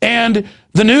 and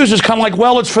the news is kind of like,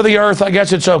 well, it's for the earth, I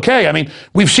guess it's okay. I mean,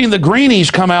 we've seen the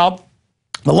greenies come out,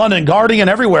 the London Guardian,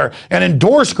 everywhere, and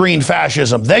endorse green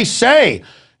fascism. They say,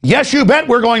 yes, you bet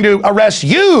we're going to arrest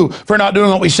you for not doing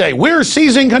what we say. We're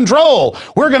seizing control.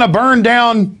 We're going to burn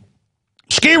down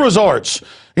ski resorts.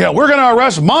 You know, we're going to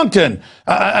arrest Monckton.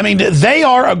 I mean, they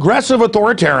are aggressive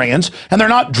authoritarians, and they're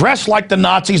not dressed like the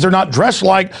Nazis. They're not dressed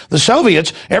like the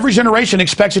Soviets. Every generation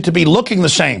expects it to be looking the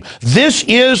same. This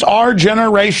is our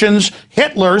generation's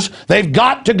Hitlers. They've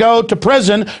got to go to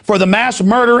prison for the mass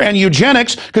murder and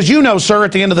eugenics, because you know, sir,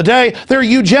 at the end of the day, they're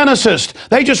eugenicists.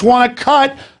 They just want to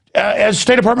cut, as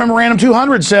State Department Memorandum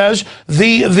 200 says,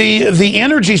 the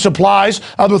energy supplies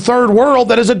of the third world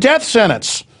that is a death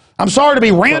sentence. I'm sorry to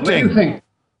be ranting.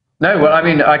 No, well, I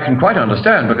mean, I can quite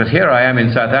understand, because here I am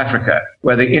in South Africa,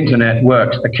 where the internet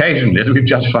works occasionally, as we've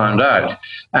just found out.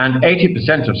 And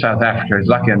 80% of South Africa is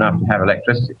lucky enough to have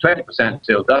electricity. 20%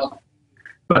 still doesn't.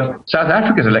 But South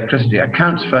Africa's electricity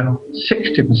accounts for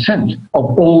 60%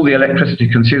 of all the electricity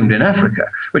consumed in Africa,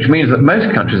 which means that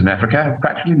most countries in Africa have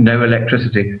practically no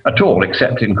electricity at all,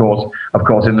 except, of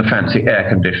course, in the fancy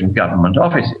air-conditioned government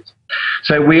offices.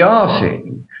 So we are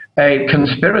seeing a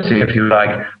conspiracy, if you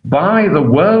like, by the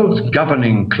world's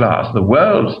governing class, the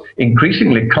world's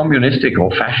increasingly communistic or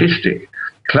fascistic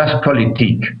classe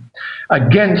politique,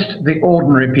 against the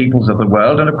ordinary peoples of the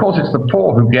world. And of course, it's the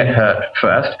poor who get hurt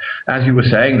first. As you were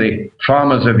saying, the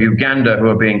farmers of Uganda who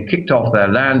are being kicked off their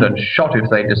land and shot if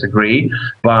they disagree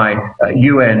by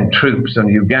UN troops and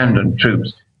Ugandan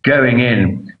troops going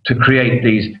in to create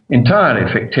these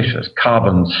entirely fictitious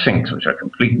carbon sinks, which are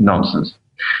complete nonsense.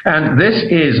 And this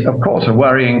is, of course, a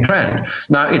worrying trend.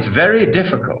 Now, it's very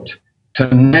difficult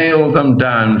to nail them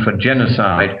down for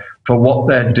genocide for what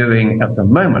they're doing at the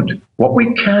moment. What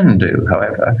we can do,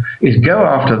 however, is go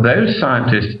after those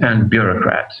scientists and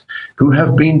bureaucrats who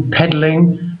have been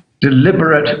peddling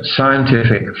deliberate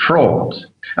scientific frauds.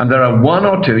 And there are one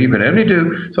or two, you can only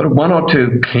do sort of one or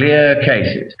two clear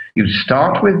cases. You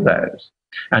start with those,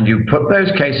 and you put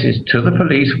those cases to the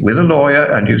police with a lawyer,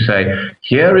 and you say,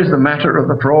 here is the matter of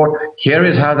the fraud, here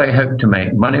is how they hope to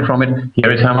make money from it,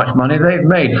 here is how much money they've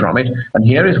made from it, and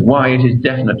here is why it is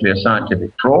definitely a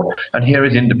scientific fraud, and here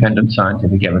is independent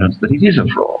scientific evidence that it is a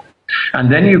fraud.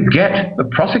 And then you get the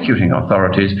prosecuting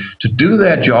authorities to do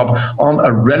their job on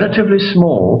a relatively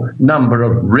small number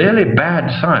of really bad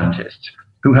scientists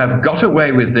who have got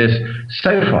away with this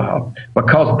so far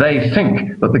because they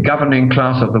think that the governing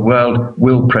class of the world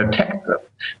will protect them.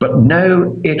 But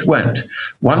no, it won't.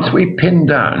 Once we pin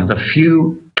down the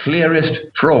few clearest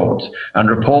frauds and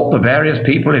report the various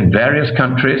people in various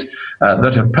countries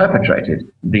that have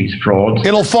perpetrated these frauds,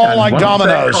 it'll fall like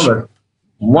dominoes.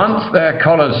 Once their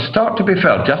collars start to be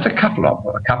felt, just a couple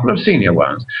of senior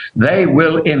ones, they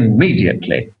will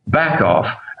immediately back off,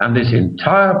 and this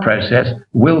entire process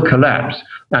will collapse.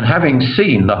 And having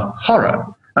seen the horror,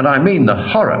 and I mean the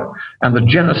horror, and the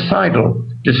genocidal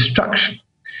destruction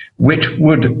which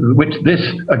this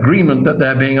agreement that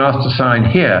they're being asked to sign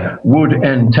here would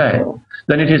entail,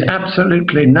 then it is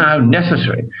absolutely now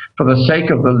necessary, for the sake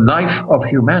of the life of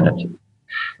humanity,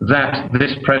 that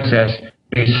this process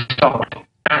be stopped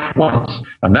at once.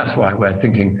 And that's why we're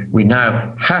thinking we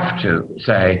now have to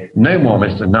say, no more,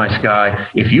 Mr. Nice Guy.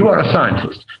 If you are a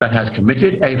scientist that has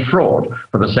committed a fraud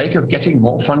for the sake of getting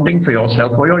more funding for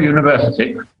yourself or your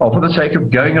university, or for the sake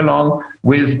of going along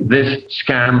with this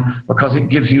scam because it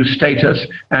gives you status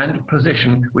and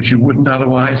position which you wouldn't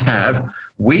otherwise have,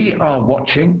 we are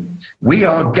watching, we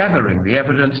are gathering the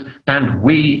evidence, and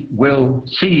we will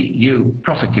see you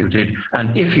prosecuted.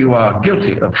 And if you are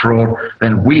guilty of fraud,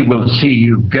 then we will see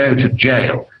you go to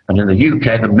jail. And in the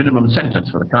UK, the minimum sentence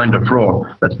for the kind of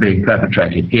fraud that's being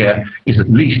perpetrated here is at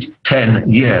least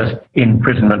 10 years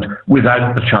imprisonment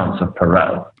without the chance of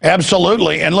parole.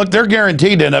 Absolutely. And look, they're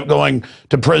guaranteed to end up going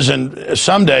to prison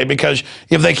someday, because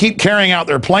if they keep carrying out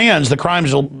their plans, the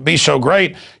crimes will be so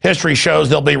great, history shows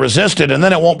they'll be resisted, and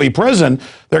then it won't be prison.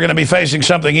 They're going to be facing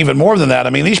something even more than that. I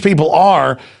mean, these people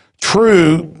are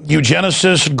true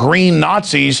eugenicists, green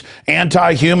Nazis,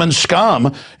 anti-human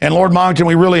scum. And Lord Monckton,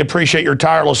 we really appreciate your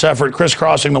tireless effort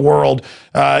crisscrossing the world,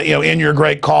 in your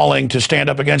great calling to stand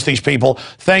up against these people.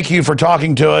 Thank you for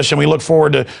talking to us, and we look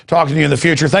forward to talking to you in the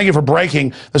future. Thank you for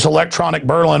breaking this electronic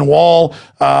Berlin Wall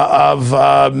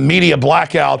of media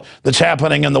blackout that's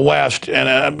happening in the West,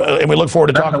 and we look forward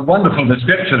to talking. That's a wonderful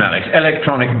description, Alex.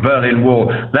 Electronic Berlin Wall.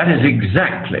 That is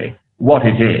exactly what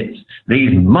it is.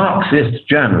 These Marxist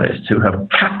journalists who have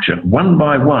captured one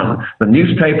by one the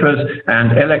newspapers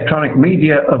and electronic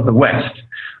media of the West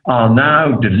are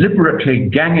now deliberately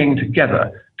ganging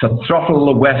together to throttle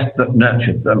the West that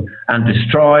nurtured them and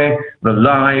destroy the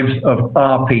lives of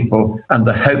our people and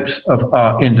the hopes of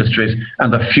our industries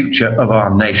and the future of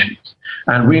our nations.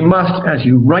 And we must, as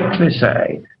you rightly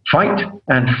say, fight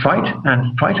and fight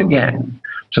and fight again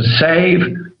to save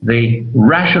the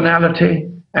rationality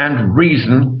and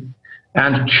reason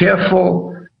and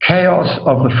cheerful chaos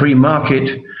of the free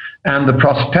market and the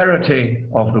prosperity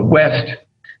of the West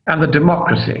and the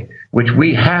democracy, which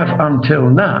we have until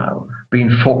now been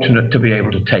fortunate to be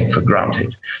able to take for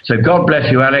granted. So God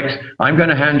bless you, Alex. I'm going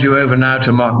to hand you over now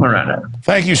to Marc Morano.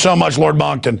 Thank you so much, Lord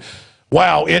Monckton.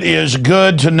 Wow, it is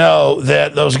good to know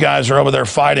that those guys are over there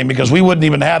fighting, because we wouldn't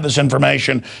even have this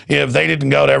information if they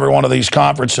didn't go to every one of these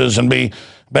conferences and be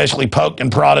basically poked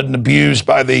and prodded and abused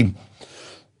by the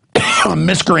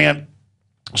miscreant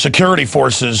security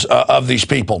forces of these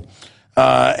people.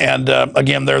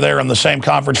 Again, they're there in the same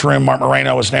conference room. Marc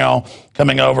Morano is now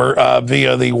coming over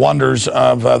via the wonders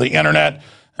of the internet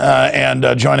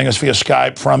and joining us via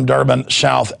Skype from Durbin,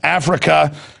 South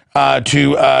Africa,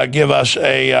 to give us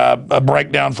a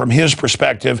breakdown from his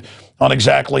perspective on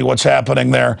exactly what's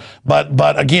happening there.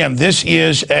 But again, this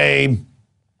is a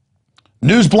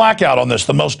news blackout on this,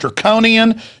 the most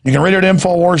draconian. You can read it at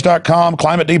Infowars.com,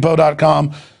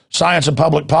 ClimateDepot.com,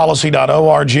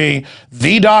 scienceandpublicpolicy.org,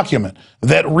 the document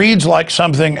that reads like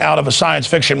something out of a science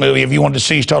fiction movie if you wanted to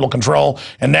seize total control.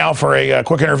 And now for a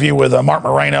quick interview with Marc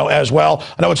Morano as well.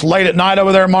 I know it's late at night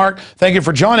over there, Marc. Thank you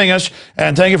for joining us,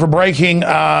 and thank you for breaking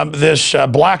this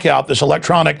blackout, this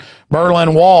electronic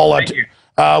Berlin Wall. Thank you.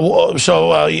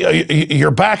 So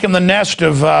you're back in the nest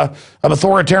of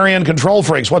authoritarian control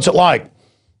freaks. What's it like?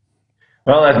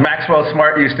 Well, as Maxwell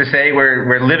Smart used to say,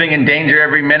 we're living in danger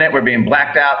every minute. We're being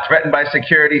blacked out, threatened by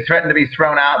security, threatened to be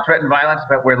thrown out, threatened violence,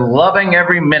 but we're loving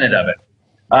every minute of it.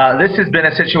 This has been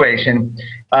a situation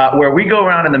where we go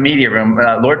around in the media room,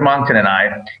 Lord Monckton and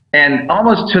I, and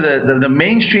almost to the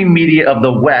mainstream media of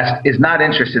the West is not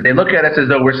interested. They look at us as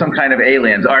though we're some kind of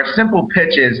aliens. Our simple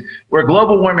pitch is we're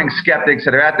global warming skeptics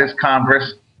that are at this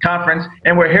conference,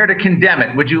 and we're here to condemn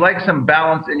it. Would you like some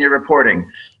balance in your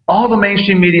reporting? All the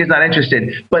mainstream media is not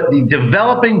interested, but the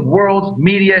developing world's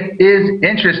media is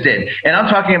interested. And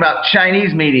I'm talking about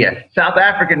Chinese media, South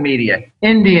African media,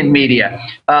 Indian media,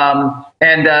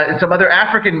 and some other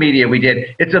African media we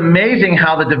did. It's amazing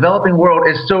how the developing world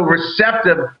is so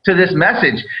receptive to this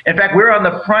message. In fact, we're on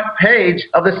the front page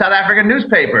of the South African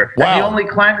newspaper. Wow. The only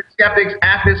climate skeptics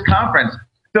at this conference.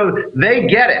 So they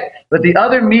get it. But the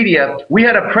other media, we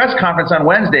had a press conference on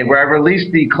Wednesday where I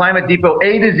released the Climate Depot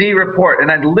A to Z report,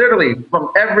 and I literally, from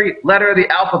every letter of the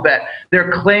alphabet, their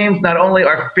claims not only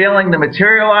are failing to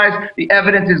materialize, the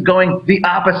evidence is going the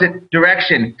opposite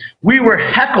direction. We were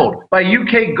heckled by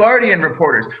UK Guardian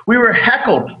reporters. We were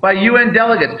heckled by UN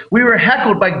delegates. We were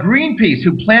heckled by Greenpeace,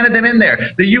 who planted them in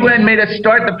there. The UN made us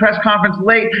start the press conference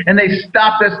late, and they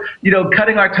stopped us,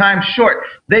 cutting our time short.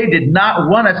 They did not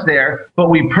want us there, but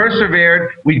we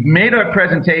persevered. We made our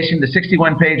presentation, the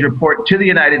 61-page report, to the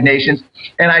United Nations,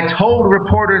 and I told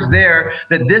reporters there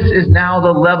that this is now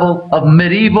the level of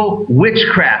medieval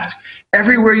witchcraft.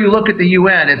 Everywhere you look at the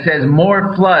UN, it says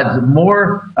more floods,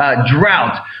 more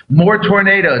drought, more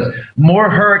tornadoes, more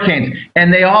hurricanes,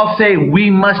 and they all say we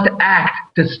must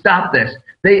act to stop this.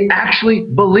 They actually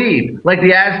believe, like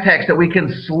the Aztecs, that we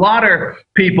can slaughter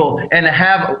people and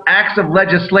have acts of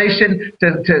legislation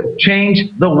to change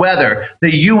the weather.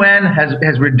 The UN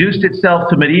has reduced itself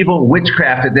to medieval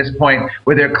witchcraft at this point,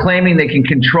 where they're claiming they can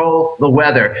control the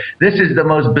weather. This is the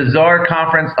most bizarre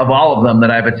conference of all of them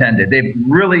that I've attended. They've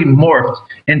really morphed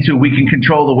into we can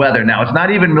control the weather now. It's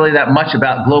not even really that much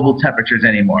about global temperatures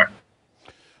anymore.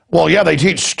 Well, yeah, they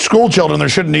teach school children there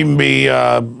shouldn't even be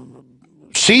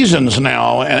seasons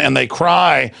now, and they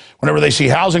cry whenever they see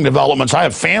housing developments. I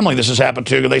have family this has happened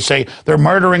to. They say they're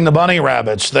murdering the bunny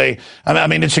rabbits. I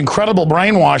mean, it's incredible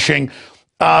brainwashing.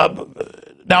 Now,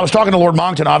 I was talking to Lord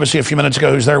Monckton, obviously, a few minutes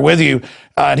ago, who's there with you,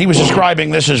 and he was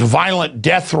describing this as violent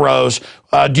death throes.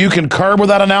 Do you concur with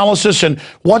that analysis? And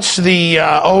what's the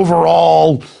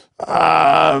overall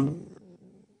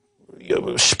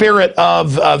spirit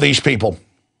of these people?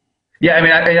 Yeah, I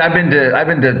mean, I've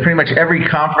been to pretty much every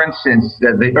conference since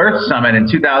the Earth Summit in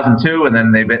 2002, and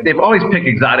then they've always picked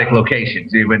exotic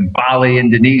locations, even Bali,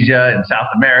 Indonesia, and South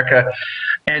America.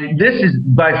 And this is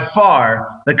by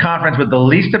far the conference with the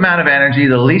least amount of energy,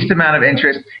 the least amount of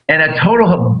interest, and a total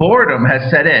of boredom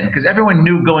has set in, because everyone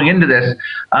knew going into this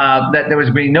that there was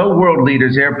going to be no world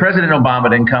leaders here. President Obama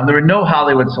didn't come. There were no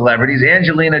Hollywood celebrities.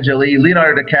 Angelina Jolie,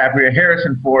 Leonardo DiCaprio,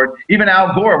 Harrison Ford, even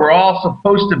Al Gore were all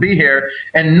supposed to be here,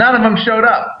 and none of them showed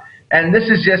up. And this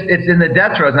is just, it's in the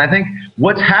death throes. And I think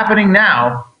what's happening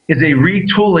now is a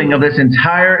retooling of this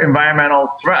entire environmental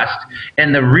thrust.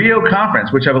 And the Rio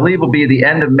conference, which I believe will be the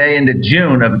end of May into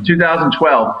June of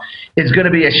 2012, is going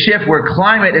to be a shift where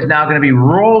climate is now going to be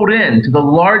rolled into the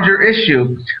larger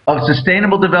issue of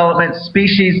sustainable development,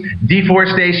 species,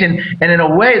 deforestation. And in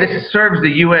a way, this serves the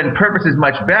UN purposes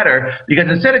much better, because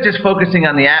instead of just focusing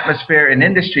on the atmosphere and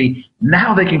industry,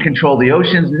 now they can control the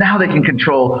oceans, now they can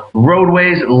control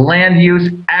roadways, land use,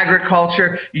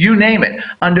 agriculture, you name it.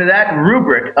 Under that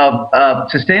rubric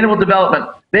of sustainable development,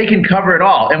 they can cover it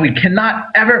all. And we cannot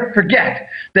ever forget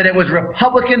that it was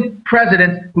Republican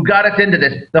presidents who got us into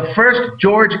this. The first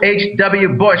George H.W.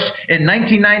 Bush in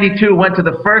 1992 went to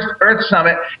the first Earth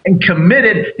Summit and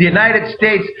committed the United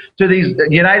States to these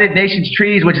United Nations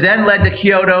treaties, which then led to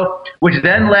Kyoto, which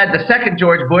then led the second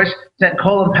George Bush, sent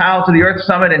Colin Powell to the Earth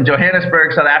Summit in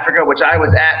Johannesburg, South Africa, which I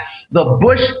was at. The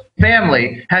Bush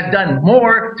family has done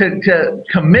more to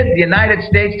commit the United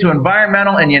States to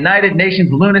environmental and United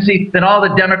Nations lunacy than all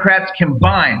the Democrats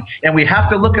combined. And we have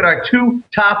to look at our two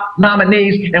top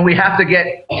nominees, and we have to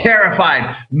get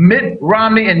terrified. Mitt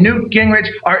Romney and Newt Gingrich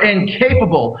are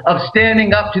incapable of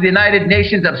standing up to the United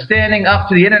Nations, of standing up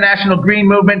to the international green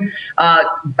movement.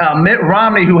 Mitt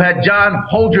Romney, who had John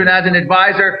Holdren as an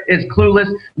advisor, is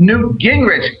clueless. Newt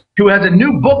Gingrich, who has a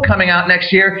new book coming out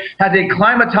next year, has a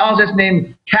climatologist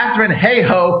named Catherine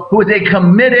Hayhoe, who is a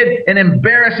committed and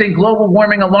embarrassing global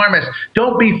warming alarmist.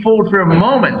 Don't be fooled for a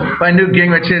moment by Newt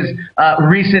Gingrich's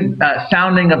recent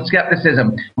sounding of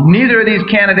skepticism. Neither of these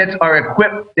candidates are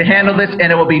equipped to handle this,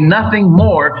 and it will be nothing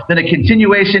more than a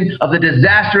continuation of the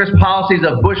disastrous policies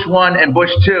of Bush 1 and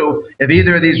Bush 2 if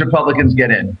either of these Republicans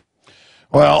get in.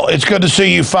 Well, it's good to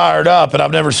see you fired up, and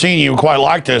I've never seen you quite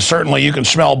like this. Certainly, you can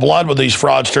smell blood with these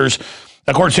fraudsters.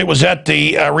 Of course, it was at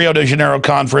the Rio de Janeiro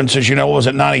conference, as you know, it was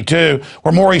at 92,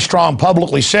 where Maurice Strong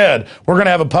publicly said, we're going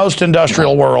to have a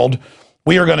post-industrial world.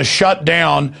 We are going to shut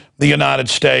down the United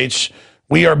States.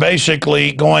 We are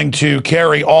basically going to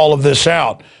carry all of this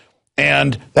out.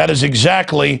 And that is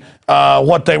exactly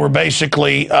what they were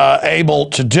basically able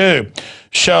to do.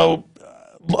 So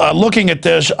looking at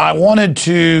this, I wanted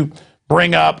to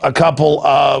bring up a couple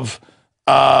of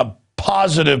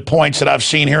positive points that I've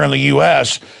seen here in the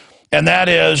U.S., and that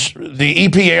is the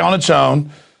EPA on its own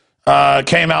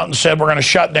came out and said we're going to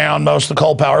shut down most of the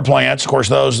coal power plants, of course,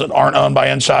 those that aren't owned by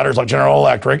insiders like General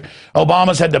Electric.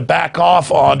 Obama's had to back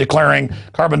off on declaring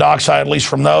carbon dioxide, at least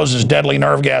from those, as deadly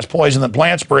nerve gas poison that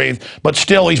plants breathe, but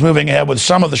still he's moving ahead with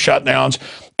some of the shutdowns.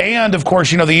 And, of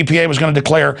course, you know, the EPA was going to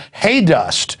declare hay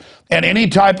dust and any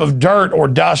type of dirt or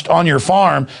dust on your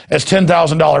farm as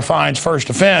 $10,000 fines, first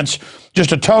offense.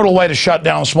 Just a total way to shut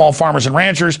down small farmers and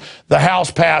ranchers. The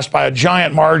House passed by a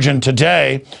giant margin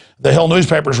today. The Hill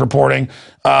newspaper is reporting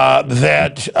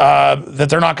that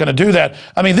they're not going to do that.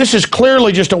 I mean, this is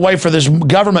clearly just a way for this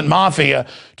government mafia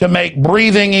to make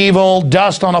breathing evil,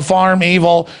 dust on a farm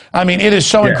evil. I mean, it is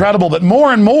so incredible. But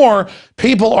more and more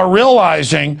people are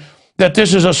realizing that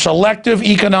this is a selective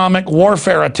economic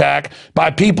warfare attack by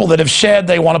people that have said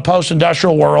they want a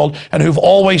post-industrial world and who've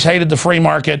always hated the free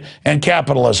market and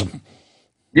capitalism.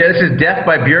 Yeah, this is death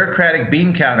by bureaucratic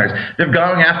bean counters. They've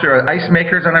gone after our ice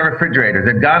makers on our refrigerators.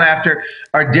 They've gone after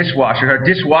our dishwashers. Our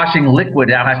dishwashing liquid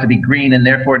now has to be green and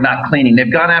therefore not cleaning. They've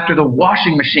gone after the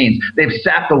washing machines. They've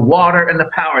sapped the water and the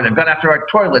power. They've gone after our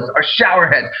toilets, our shower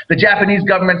heads. The Japanese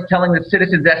government's telling the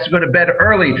citizens that to go to bed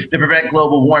early to prevent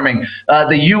global warming.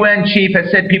 The UN chief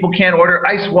has said people can't order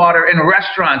ice water in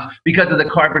restaurants because of the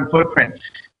carbon footprint.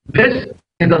 This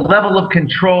is the level of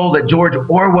control that George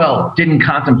Orwell didn't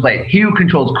contemplate. He who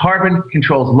controls carbon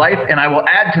controls life, and I will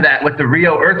add to that with the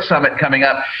Rio Earth Summit coming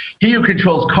up. He who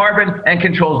controls carbon and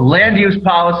controls land use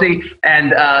policy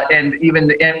and even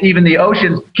the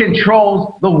oceans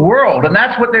controls the world, and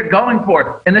that's what they're going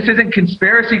for. And this isn't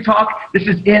conspiracy talk. This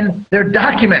is in their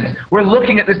documents. We're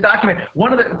looking at this document.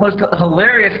 One of the most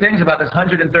hilarious things about this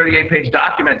 138-page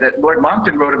document that Lord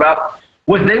Monckton wrote about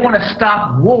was they want to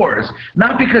stop wars,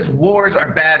 not because wars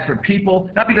are bad for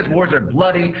people, not because wars are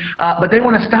bloody, but they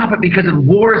want to stop it because of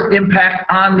wars'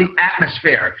 impact on the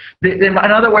atmosphere. In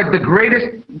other words, the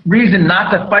greatest reason not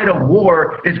to fight a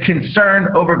war is concern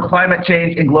over climate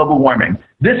change and global warming.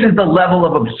 This is the level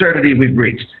of absurdity we've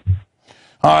reached.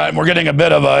 All right, we're getting a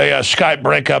bit of a Skype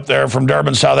breakup there from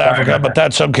Durbin, South Africa, but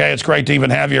that's okay. It's great to even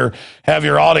have your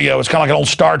audio. It's kind of like an old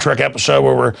Star Trek episode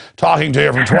where we're talking to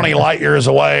you from 20 light years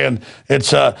away, and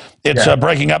it's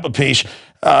breaking up a piece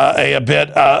a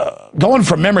bit. Going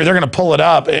from memory, they're going to pull it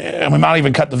up, and we might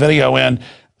even cut the video in.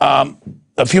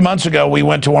 A few months ago, we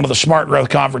went to one of the Smart Growth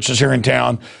conferences here in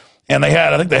town, and they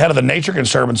had, I think the head of the Nature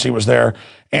Conservancy was there,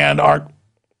 and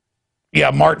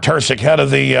Mark Tursick, head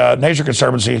of the Nature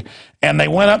Conservancy, and they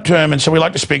went up to him and said, we'd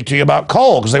like to speak to you about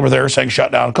coal, because they were there saying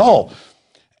shut down coal.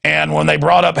 And when they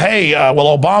brought up, hey,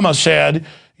 well, Obama said,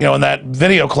 in that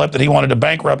video clip that he wanted to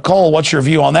bankrupt coal, what's your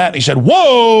view on that? And he said,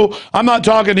 whoa, I'm not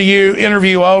talking to you,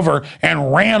 interview over,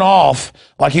 and ran off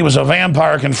like he was a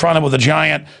vampire confronted with a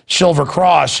giant silver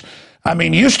cross. I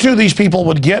mean, used to these people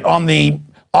would get on the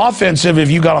offensive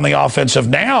if you got on the offensive.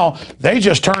 Now they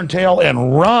just turn tail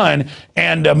and run,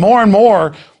 and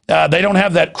more they don't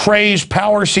have that crazed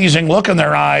power seizing look in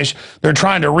their eyes. They're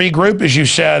trying to regroup, as you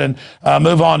said, and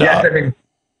move on to yes,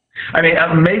 I mean,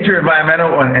 major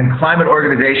environmental and climate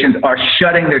organizations are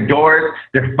shutting their doors.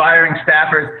 They're firing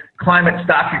staffers. Climate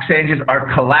stock exchanges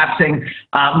are collapsing.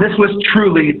 This was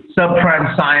truly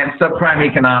subprime science, subprime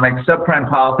economics, subprime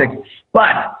politics.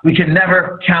 But we can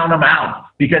never count them out,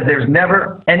 because there's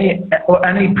never any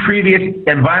previous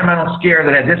environmental scare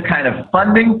that had this kind of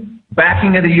funding,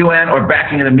 backing of the UN, or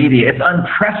backing of the media. It's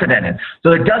unprecedented.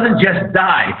 So it doesn't just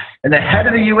die. And the head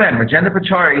of the UN, Rajendra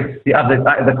Pachauri,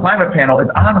 of the climate panel, is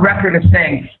on record as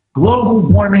saying global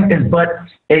warming is but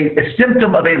a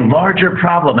symptom of a larger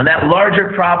problem. And that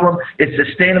larger problem is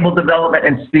sustainable development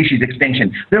and species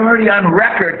extinction. They're already on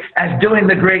record as doing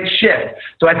the great shift.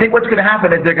 So I think what's going to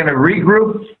happen is they're going to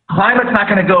regroup. Climate's not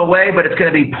going to go away, but it's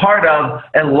going to be part of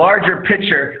a larger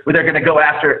picture where they're going to go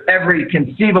after every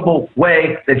conceivable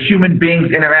way that human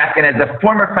beings interact. And as the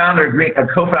former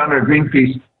co-founder of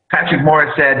Greenpeace, Patrick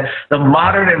Morris, said, the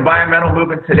modern environmental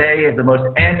movement today is the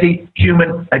most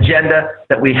anti-human agenda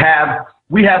that we have.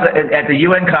 We have, at the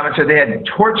UN conference, they had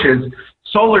torches,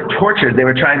 solar torches they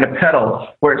were trying to peddle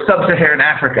for sub-Saharan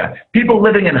Africa. People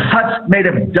living in huts made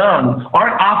of dung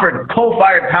aren't offered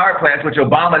coal-fired power plants, which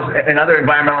Obama and other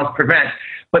environmentalists prevent,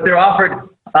 but they're offered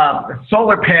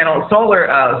solar panels,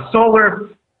 solar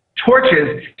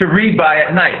torches to read by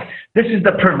at night. This is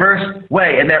the perverse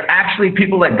way, and there are actually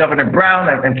people like Governor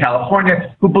Brown in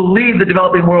California who believe the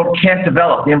developing world can't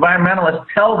develop. The environmentalists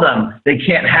tell them they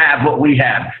can't have what we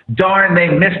have. Darn, they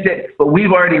missed it, but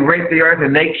we've already raped the earth,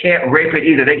 and they can't rape it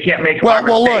either. They can't make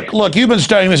Well, look, you've been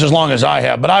studying this as long as I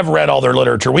have, but I've read all their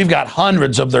literature. We've got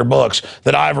hundreds of their books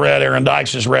that I've read, Aaron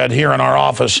Dykes has read here in our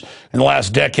office in the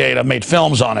last decade. I've made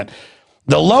films on it.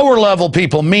 The lower level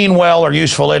people mean well or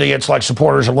useful idiots like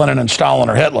supporters of Lenin and Stalin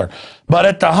or Hitler. But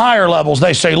at the higher levels,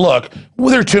 they say, look,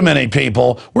 there are too many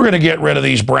people. We're going to get rid of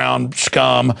these brown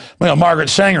scum. Margaret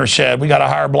Sanger said, we got to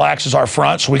hire blacks as our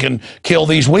front so we can kill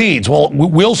these weeds. Well,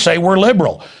 we'll say we're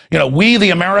liberal. We,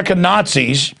 the American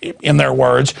Nazis, in their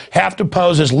words, have to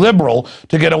pose as liberal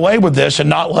to get away with this and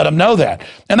not let them know that.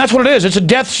 And that's what it is. It's a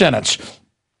death sentence.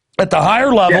 At the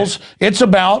higher levels, it's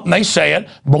about, and they say it,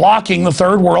 blocking the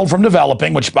third world from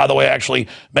developing, which, by the way, actually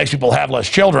makes people have less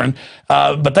children,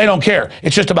 but they don't care.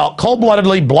 It's just about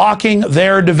cold-bloodedly blocking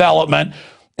their development.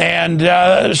 And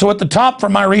so at the top,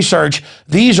 from my research,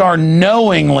 these are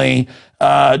knowingly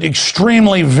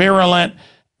extremely virulent,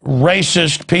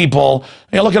 racist people.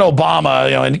 Look at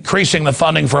Obama, increasing the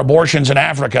funding for abortions in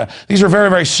Africa. These are very,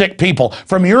 very sick people.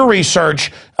 From your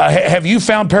research, have you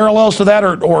found parallels to that,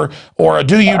 or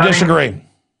do you disagree?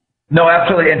 No,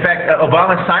 absolutely. In fact,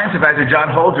 Obama's science advisor, John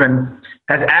Holdren,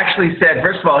 has actually said,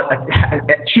 first of all,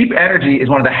 cheap energy is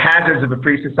one of the hazards of a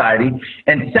free society.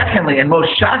 And secondly, and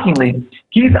most shockingly,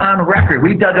 he's on record.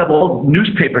 We dug up old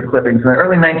newspaper clippings in the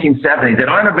early 1970s that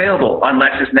aren't available on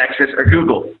LexisNexis or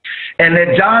Google. And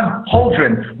that John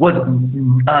Holdren was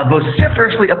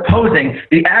vociferously opposing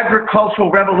the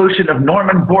agricultural revolution of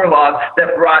Norman Borlaug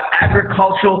that brought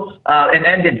agricultural and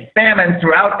ended famine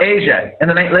throughout Asia in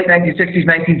the late 1960s,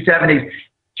 1970s.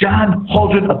 John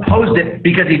Holdren opposed it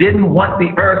because he didn't want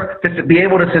the earth to be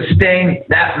able to sustain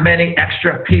that many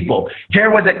extra people.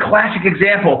 Here was a classic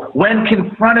example. When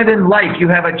confronted in life, you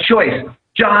have a choice.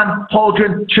 John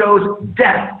Holdren chose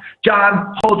death.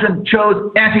 John Holdren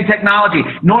chose anti-technology.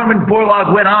 Norman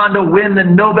Borlaug went on to win the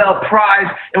Nobel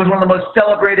Prize. It was one of the most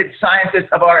celebrated scientists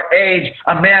of our age,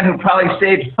 a man who probably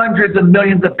saved hundreds of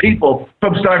millions of people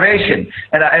from starvation.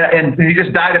 And he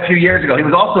just died a few years ago. He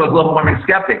was also a global warming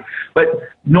skeptic. But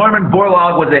Norman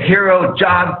Borlaug was a hero.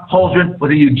 John Holdren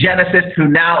was a eugenicist who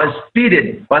now is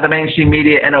feted by the mainstream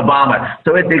media and Obama.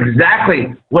 So it's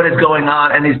exactly what is going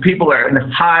on, and these people are in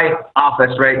high office.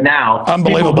 office right now.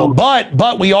 Unbelievable.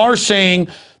 But we are seeing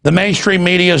the mainstream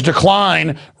media's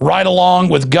decline right along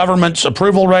with government's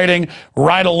approval rating,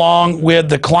 right along with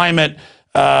the climate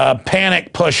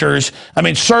panic pushers. I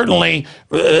mean, certainly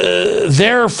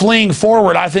their fleeing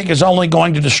forward, I think, is only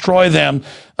going to destroy them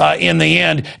in the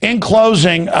end. In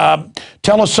closing,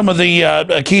 tell us some of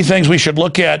the key things we should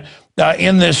look at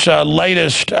in this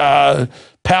latest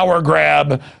power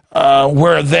grab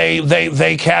where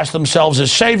they cast themselves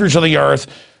as saviors of the earth,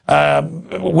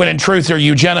 when in truth they're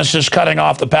eugenicists cutting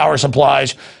off the power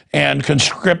supplies and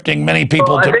conscripting many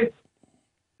people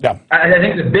I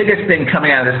think the biggest thing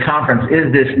coming out of this conference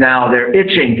is this now. They're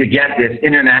itching to get this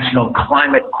international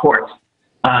climate court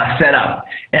set up.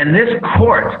 And this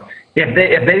court, if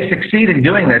they succeed in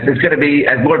doing this, it's going to be,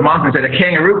 as Lord Monckton said, a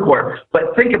kangaroo court.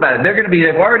 But think about it.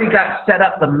 They've already got set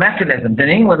up the mechanisms. In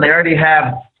England, they already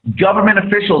have government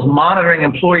officials monitoring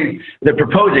employees. They're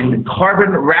proposing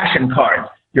carbon ration cards,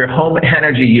 your home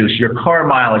energy use, your car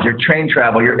mileage, your train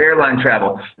travel, your airline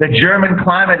travel. The German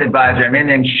climate advisor, a man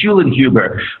named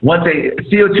Schulenhuber, wants a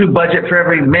CO2 budget for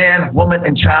every man, woman,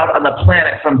 and child on the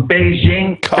planet from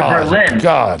Beijing to Berlin.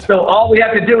 So all we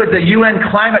have to do is the UN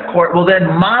Climate Court will then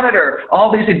monitor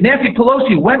all these things. Nancy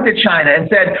Pelosi went to China and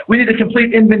said, we need a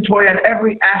complete inventory on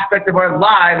every aspect of our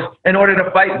lives in order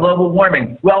to fight global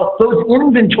warming. Well, those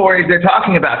inventories they're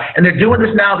talking about, and they're doing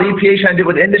this now, the EPA is trying to do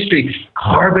with industry,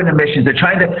 carbon emissions. They're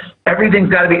trying everything's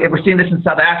got to be, we're seeing this in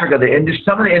South Africa,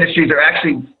 some of the industries are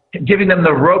actually giving them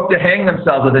the rope to hang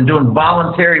themselves with and doing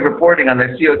voluntary reporting on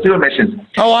their CO2 emissions.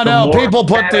 Oh, I know. People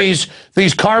put these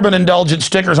carbon indulgent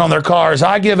stickers on their cars.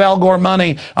 I give Al Gore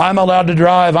money. I'm allowed to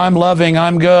drive. I'm loving.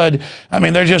 I'm good. I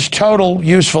mean, they're just total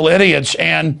useful idiots.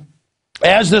 And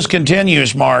as this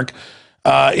continues, Mark,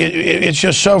 it's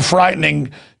just so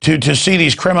frightening to see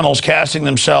these criminals casting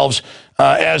themselves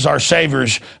as our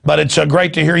saviors. But it's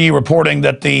great to hear you reporting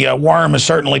that the worm is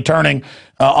certainly turning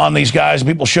on these guys.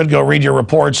 People should go read your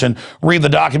reports and read the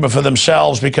document for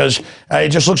themselves, because it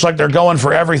just looks like they're going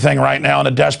for everything right now in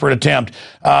a desperate attempt.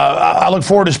 I look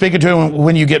forward to speaking to you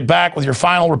when you get back with your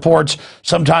final reports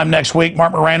sometime next week.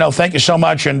 Marc Morano, thank you so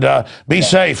much, and be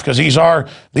safe, because these are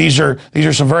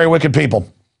some very wicked people.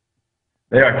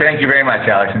 They are. Thank you very much,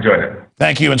 Alex. Enjoyed it.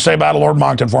 Thank you, and say bye to Lord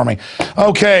Monckton for me.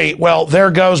 Okay, well, there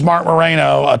goes Marc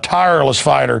Morano, a tireless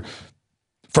fighter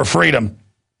for freedom.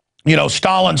 You know,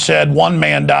 Stalin said, one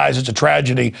man dies, it's a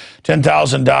tragedy.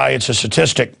 10,000 die, it's a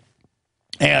statistic.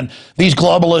 And these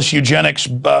globalist eugenics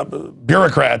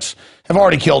bureaucrats have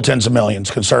already killed tens of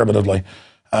millions, conservatively.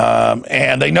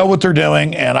 And they know what they're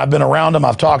doing, and I've been around them,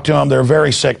 I've talked to them. They're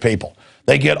very sick people.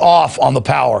 They get off on the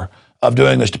power of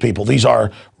doing this to people. These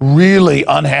are really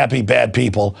unhappy, bad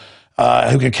people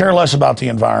who could care less about the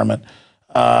environment.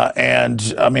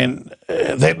 And I mean,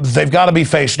 they've got to be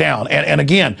faced down. And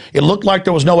again, it looked like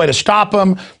there was no way to stop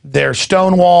them. Their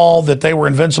stonewall that they were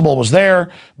invincible was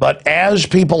there. But as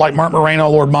people like Marc Morano,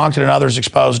 Lord Monckton, and others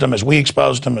exposed them, as we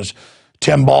exposed them, as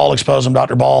Tim Ball exposed them,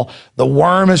 Dr. Ball, the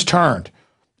worm has turned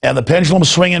and the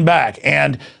pendulum's swinging back.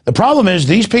 And the problem is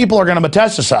these people are going to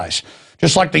metastasize.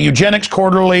 Just like the Eugenics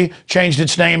Quarterly changed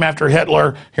its name after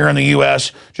Hitler here in the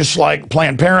U.S., just like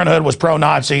Planned Parenthood was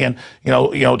pro-Nazi and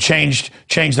changed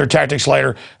their tactics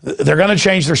later, they're going to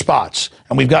change their spots,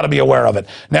 and we've got to be aware of it.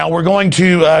 Now we're going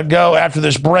to go after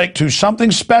this break to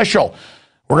something special.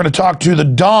 We're going to talk to the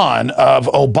Don of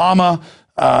Obama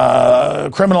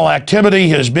criminal activity,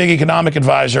 his big economic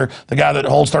advisor, the guy that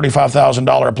holds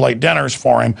 $35,000 a plate dinners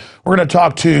for him. We're going to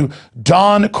talk to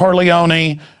Don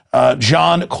Corleone,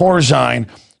 John Corzine,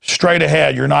 straight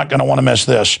ahead. You're not going to want to miss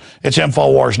this. It's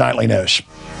Infowars Nightly News.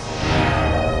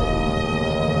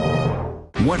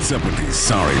 What's up with these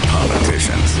sorry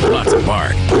politicians? Lots of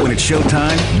bark, but when it's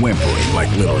showtime, whimpering like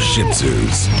little shih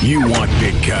tzus. You want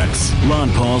big cuts.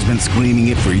 Ron Paul's been screaming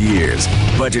it for years.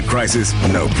 Budget crisis?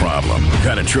 No problem.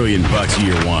 Got $1 trillion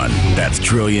year one. That's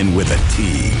trillion with a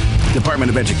T.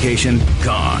 Department of Education?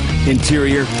 Gone.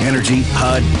 Interior, Energy,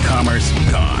 HUD, Commerce?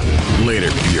 Gone. Later,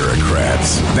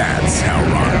 bureaucrats. That's how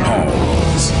Ron Paul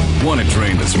rolls. Want to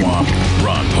drain the swamp?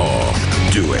 Ron Paul.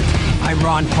 Do it. I'm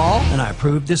Ron Paul, and I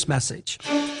approve this message.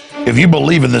 If you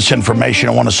believe in this information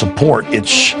and want to support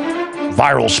its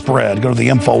viral spread, go to the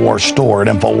Infowars store at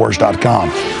Infowars.com.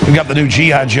 We've got the new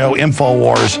G.I. Joe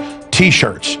Infowars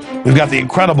t-shirts. We've got the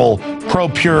incredible Pro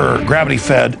Pure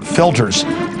gravity-fed filters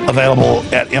available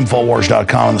at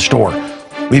Infowars.com in the store.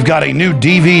 We've got a new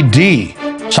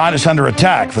DVD, Scientists Under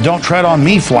Attack, the Don't Tread on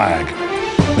Me flag.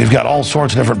 We've got all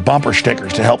sorts of different bumper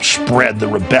stickers to help spread the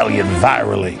rebellion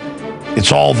virally.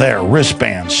 It's all there.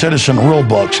 Wristbands, citizen rule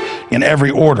books in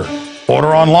every order.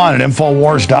 Order online at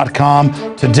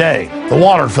Infowars.com today. The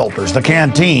water filters, the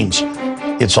canteens,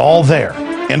 It's all there.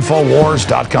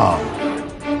 Infowars.com.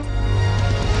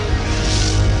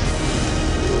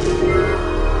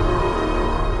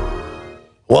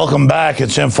 Welcome back.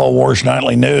 It's Infowars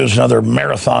Nightly News, another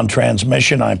marathon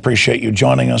transmission. I appreciate you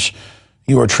joining us.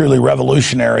 You are truly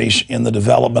revolutionaries in the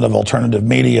development of alternative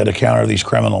media to counter these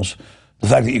criminals. The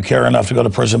fact that you care enough to go to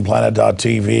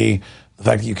prisonplanet.tv, the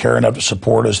fact that you care enough to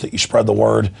support us, that you spread the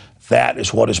word, that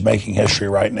is what is making history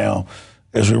right now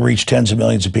as we reach tens of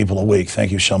millions of people a week.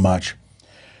 Thank you so much.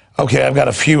 Okay, I've got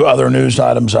a few other news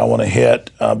items I want to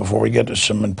hit before we get to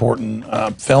some important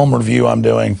film review I'm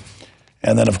doing.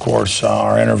 And then, of course,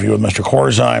 our interview with Mr.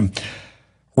 Corzine.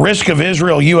 Risk of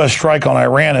Israel-U.S. strike on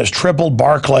Iran has tripled,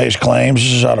 Barclays claims.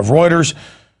 This is out of Reuters.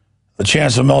 The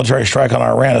chance of a military strike on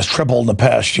Iran has tripled in the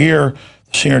past year.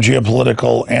 The senior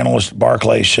geopolitical analyst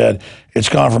Barclays said it's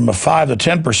gone from a 5 to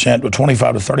 10% to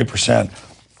 25 to 30%.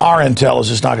 Our intel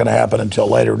is it's not going to happen until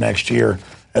later next year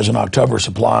as an October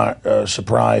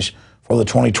surprise for the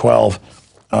 2012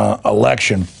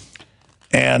 election.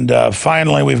 And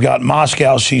finally, we've got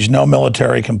Moscow sees no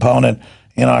military component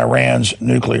in Iran's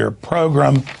nuclear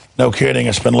program. No kidding,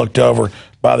 it's been looked over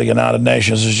by the United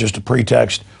Nations. This is just a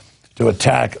pretext to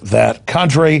attack that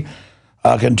country.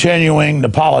 Continuing,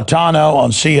 Napolitano on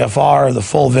CFR. The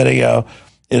full video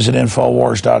is at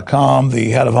Infowars.com. The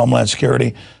head of Homeland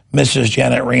Security, Mrs.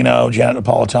 Janet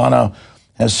Napolitano,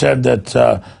 has said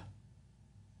that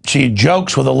she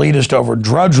jokes with elitist over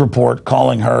Drudge Report,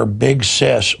 calling her Big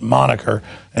Sis moniker.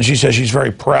 And she says she's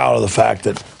very proud of the fact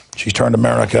that she's turned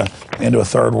America into a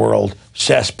third world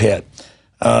cesspit.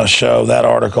 So that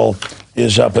article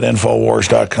is up at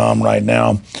Infowars.com right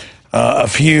now. A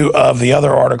few of the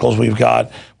other articles we've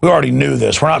got, we already knew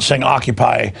this. We're not saying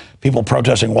Occupy, people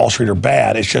protesting Wall Street, are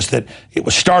bad. It's just that it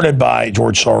was started by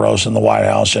George Soros in the White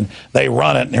House, and they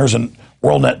run it. And here's a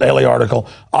WorldNet Daily article.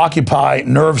 Occupy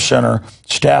Nerve Center,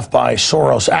 staffed by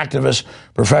Soros activists,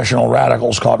 professional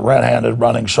radicals caught red-handed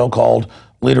running so-called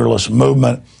leaderless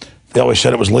movement. They always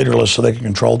said it was leaderless so they could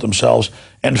control it themselves.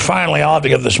 And finally, I'll have to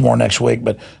get this more next week,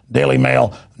 but Daily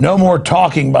Mail, no more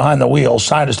talking behind the wheel.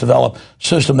 Scientists develop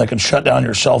system that can shut down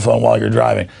your cell phone while you're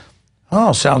driving.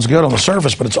 Oh, sounds good on the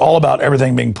surface, but it's all about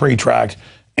everything being pre-tracked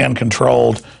and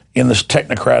controlled in this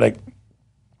technocratic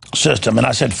system. And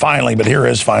I said finally, but here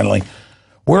is finally.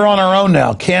 We're on our own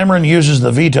now. Cameron uses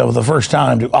the veto for the first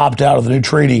time to opt out of the new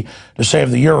treaty to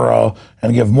save the euro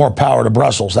and give more power to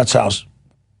Brussels. That's how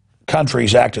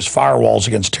countries act as firewalls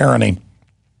against tyranny.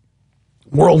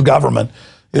 World government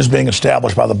is being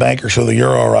established by the bankers of the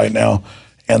euro right now,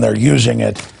 and they're using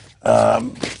it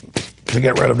to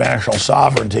get rid of national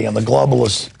sovereignty. And the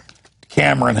globalist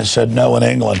Cameron has said no in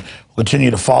England. We'll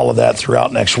continue to follow that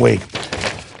throughout next week.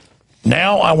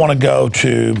 Now I want to go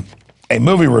to a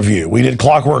movie review. We did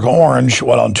Clockwork Orange,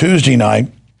 on Tuesday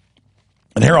night,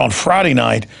 and here on Friday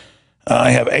night,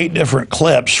 I have 8 different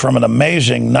clips from an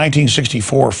amazing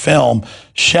 1964 film,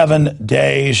 7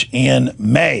 Days in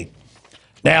May.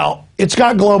 Now, it's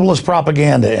got globalist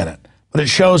propaganda in it, but it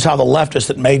shows how the leftists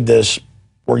that made this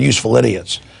were useful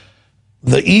idiots.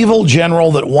 The evil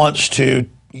general that wants to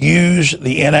use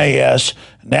the NAS,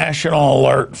 National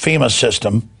Alert FEMA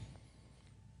system,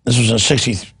 this was in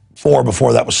 64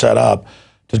 before that was set up,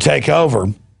 to take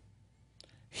over,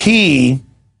 he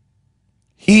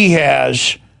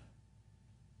has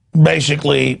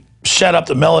basically set up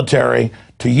the military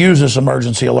to use this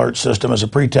emergency alert system as a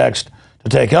pretext to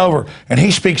take over. And he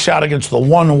speaks out against the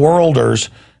one worlders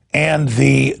and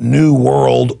the New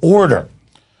World Order.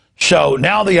 So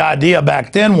now the idea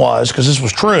back then was, because this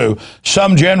was true,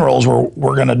 some generals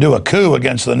were going to do a coup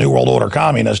against the New World Order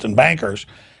communists and bankers.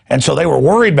 And so they were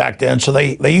worried back then, so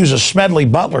they used a Smedley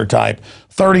Butler type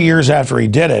 30 years after he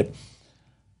did it.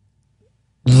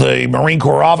 The Marine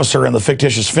Corps officer in the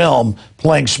fictitious film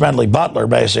playing Smedley Butler,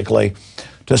 basically,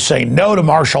 to say no to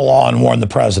martial law and warn the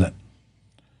president.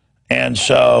 And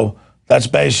so that's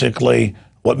basically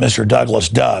what Mr. Douglas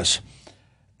does.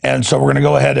 And so we're going to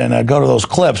go ahead and go to those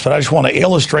clips, but I just want to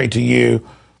illustrate to you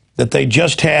that they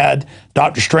just had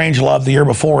Dr. Strangelove the year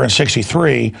before in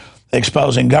 63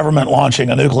 exposing government launching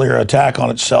a nuclear attack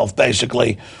on itself,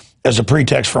 basically, as a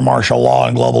pretext for martial law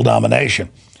and global domination.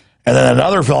 And then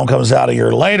another film comes out a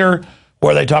year later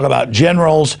where they talk about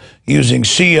generals using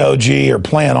COG or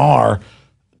Plan R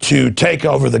to take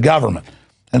over the government.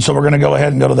 And so we're going to go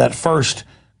ahead and go to that first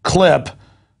clip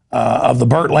of the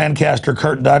Burt Lancaster,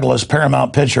 Kirk Douglas,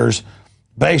 Paramount Pictures,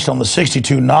 based on the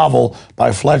 62 novel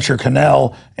by Fletcher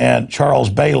Cannell and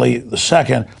Charles Bailey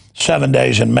II, 7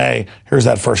 Days in May. Here's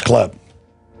that first clip.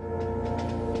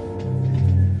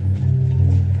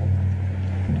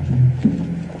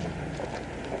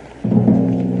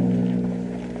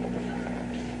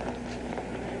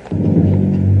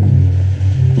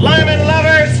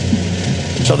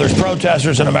 So there's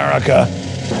protesters in America.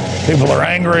 People are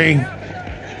angry.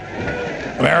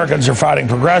 Americans are fighting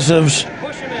progressives,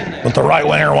 but the right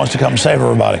winger wants to come save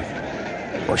everybody.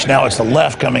 Of course, now it's the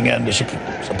left coming in to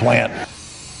supplant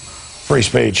free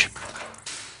speech.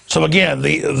 So again,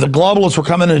 the globalists were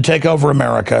coming in to take over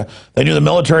America. They knew the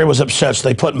military was upset, so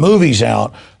they put movies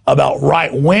out about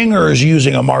right-wingers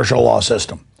using a martial law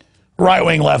system.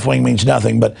 Right-wing, left-wing means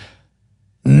nothing, but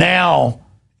now,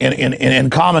 in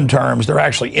common terms, they're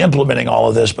actually implementing all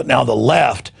of this, but now the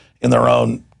left, in their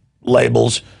own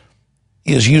labels,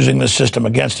 is using this system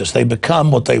against us. They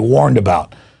become what they warned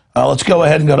about. Let's go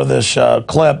ahead and go to this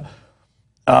clip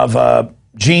of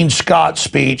Gene Scott's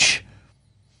speech,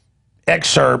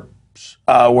 excerpts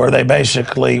where they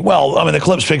basically, well, I mean, the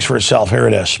clip speaks for itself. Here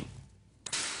it is.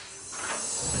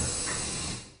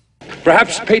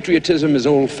 Perhaps patriotism is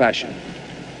old-fashioned.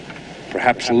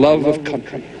 Perhaps love of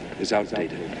country is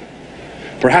outdated.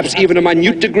 Perhaps even a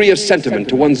minute degree of sentiment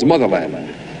to one's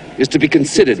motherland is to be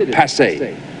considered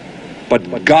passé.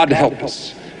 But God help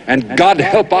us, and God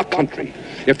help our country,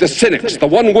 if the cynics, the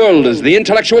one-worlders, the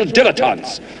intellectual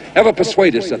dilettantes ever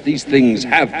persuade us that these things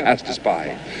have passed us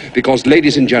by. Because,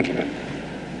 ladies and gentlemen,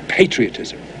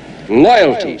 patriotism,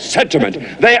 loyalty, sentiment,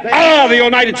 they are the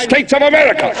United States of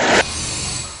America.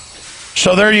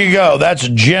 So there you go. That's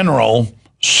General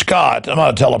Scott. I'm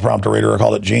not a teleprompter reader. I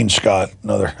call it Gene Scott.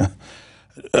 Another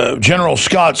General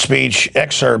Scott's speech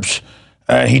excerpts.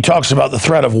 He talks about the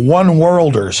threat of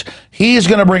one-worlders. He's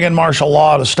going to bring in martial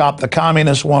law to stop the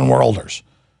communist one-worlders.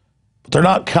 But they're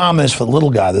not communists for the little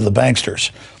guy. They're the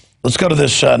banksters. Let's go to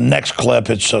this next clip.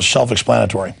 It's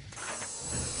self-explanatory.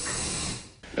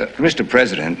 Mr.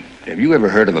 President, have you ever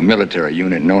heard of a military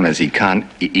unit known as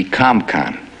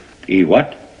ECOMCON?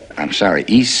 What? I'm sorry,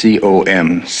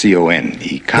 ECOMCON.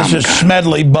 ECOMCON. This is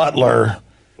Smedley Butler.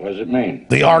 What does it mean?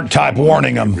 The archetype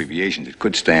warning them. Abbreviations. It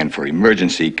could stand for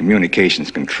Emergency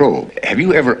Communications Control. Have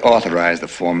you ever authorized the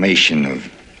formation of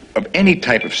any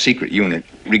type of secret unit,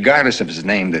 regardless of its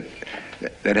name, that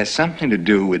has something to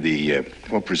do with the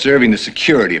preserving the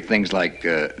security of things like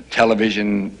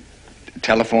television,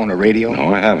 telephone, or radio?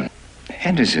 No, I haven't.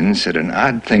 Henderson said an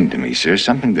odd thing to me, sir,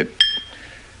 something that,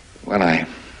 well, I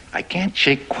can't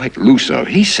shake quite loose of.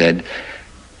 He said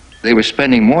they were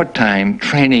spending more time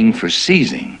training for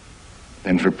seizing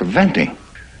than for preventing.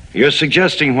 You're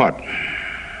suggesting what?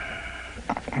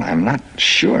 Well, I'm not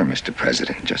sure, Mr.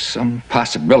 President. Just some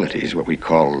possibilities, what we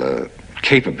call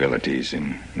capabilities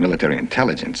in military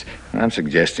intelligence. I'm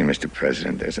suggesting, Mr.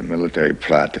 President, there's a military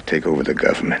plot to take over the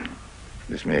government.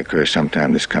 This may occur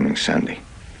sometime this coming Sunday.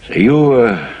 So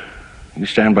you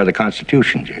stand by the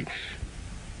Constitution, Jakes?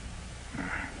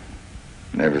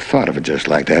 Never thought of it just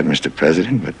like that, Mr.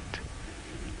 President, but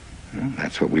well,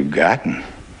 that's what we've got, and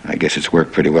I guess it's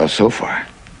worked pretty well so far.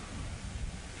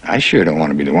 I sure don't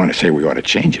want to be the one to say we ought to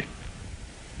change it.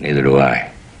 Neither do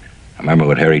I. I remember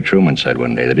what Harry Truman said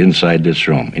one day, that inside this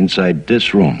room,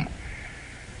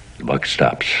 the buck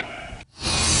stops.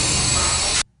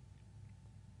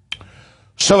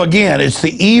 So again, it's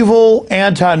the evil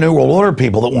anti-New World Order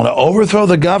people that want to overthrow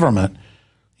the government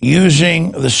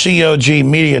using the COG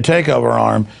media takeover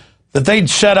arm that they'd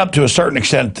set up to a certain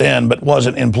extent then, but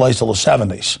wasn't in place till the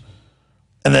 70s.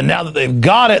 And then now that they've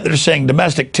got it, they're saying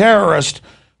domestic terrorist,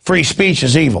 free speech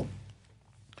is evil.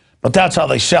 But that's how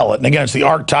they sell it. And again, it's the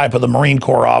archetype of the Marine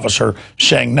Corps officer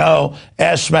saying no.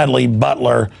 S. Smedley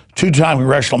Butler, two-time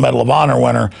Congressional Medal of Honor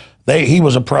winner, he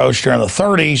was approached during the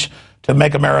 30s to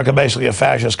make America basically a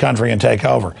fascist country and take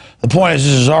over. The point is,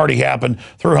 this has already happened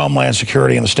through Homeland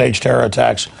Security and the staged terror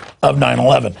attacks of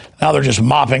 9/11. Now they're just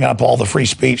mopping up all the free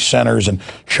speech centers and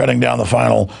shutting down the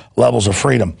final levels of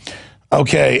freedom.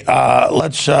 Okay,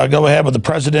 let's go ahead with the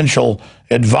presidential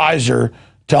advisor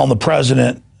telling the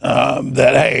president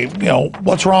that, hey, you know,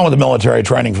 what's wrong with the military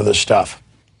training for this stuff?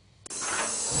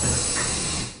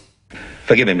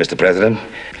 Forgive me, Mr. President.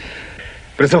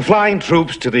 But it's flying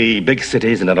troops to the big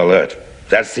cities in an alert.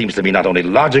 That seems to me not only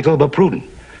logical, but prudent.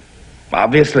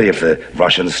 Obviously, if the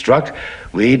Russians struck,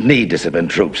 we'd need disciplined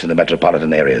troops in the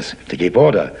metropolitan areas to keep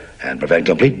order and prevent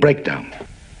complete breakdown.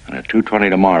 And at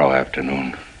 2:20 tomorrow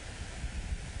afternoon,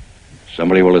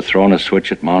 somebody will have thrown a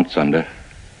switch at Mount Thunder.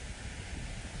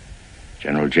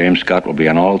 General James Scott will be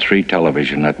on all 3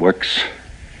 television networks,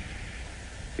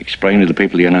 explain to the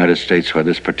people of the United States why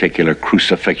this particular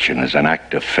crucifixion is an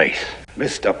act of faith.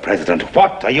 Mr. President,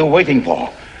 what are you waiting for?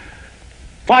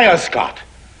 Fire Scott.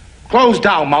 Close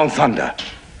down Mount Thunder.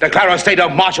 Declare a state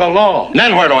of martial law.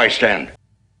 Then where do I stand?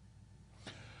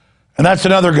 And that's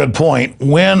another good point.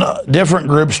 When different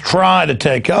groups try to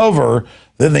take over,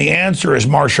 then the answer is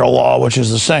martial law, which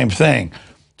is the same thing.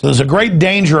 So there's a great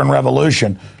danger in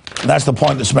revolution, and that's the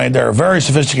point that's made there. A very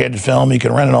sophisticated film. You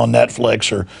can rent it on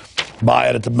Netflix or buy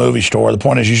it at the movie store. The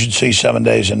point is you should see 7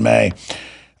 Days in May.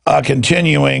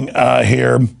 Continuing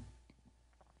here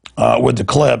with the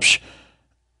clips,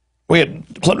 we had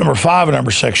clip number 5 and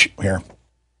number 6 here.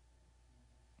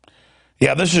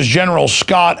 Yeah, this is General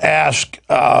Scott asked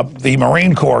the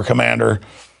Marine Corps commander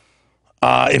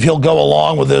if he'll go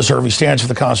along with this or if he stands for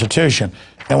the Constitution.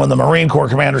 And when the Marine Corps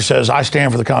commander says, I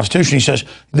stand for the Constitution, he says,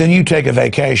 then you take a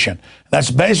vacation.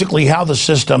 That's basically how the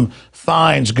system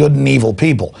finds good and evil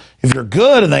people. If you're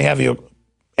good and they have you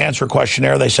answer a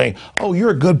questionnaire, they say, oh,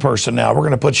 you're a good person now. We're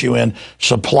going to put you in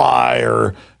supply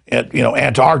or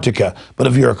Antarctica. But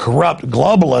if you're a corrupt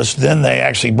globalist, then they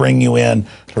actually bring you in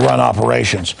to run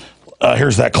operations.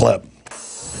 Here's that clip.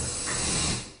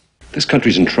 This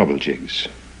country's in trouble, Jiggs.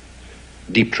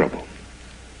 Deep trouble.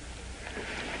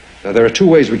 Now, there are 2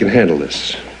 ways we can handle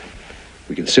this.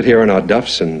 We can sit here on our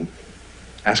duffs and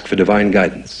ask for divine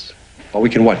guidance, or we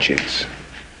can watch Jiggs.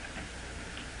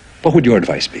 What would your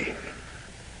advice be?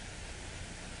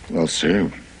 Well,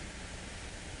 sir,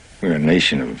 we're a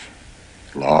nation of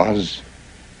laws,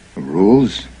 of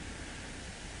rules.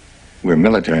 We're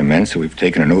military men, so we've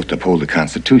taken an oath to uphold the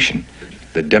Constitution.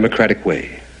 The democratic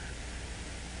way.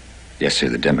 Yes, sir,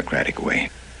 the democratic way.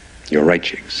 You're right,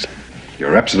 Jiggs.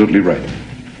 You're absolutely right.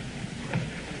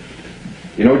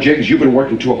 You know, Jiggs, you've been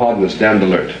working too hard on this damned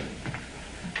alert.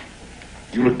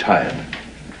 You look tired.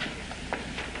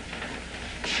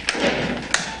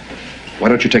 Why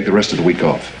don't you take the rest of the week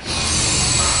off?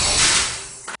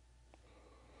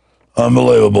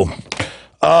 Unbelievable.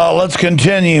 Let's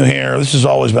continue here. This has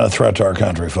always been a threat to our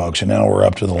country, folks, and now we're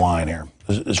up to the line here.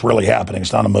 It's really happening.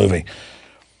 It's not a movie.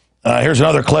 Here's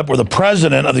another clip where the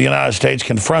President of the United States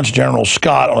confronts General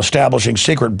Scott on establishing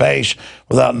secret base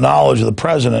without knowledge of the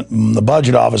President, the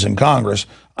budget office in Congress,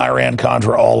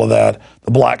 Iran-Contra, all of that, the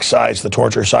black sites, the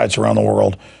torture sites around the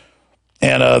world.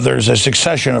 And there's a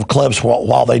succession of clips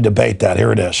while they debate that.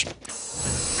 Here it is.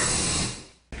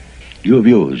 You have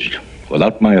used,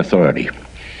 without my authority,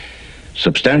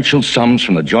 substantial sums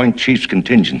from the Joint Chiefs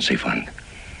Contingency Fund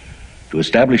to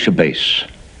establish a base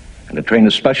and to train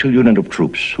a special unit of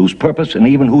troops whose purpose and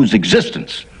even whose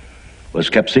existence was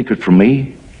kept secret from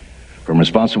me, from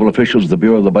responsible officials of the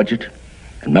Bureau of the Budget,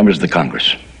 and members of the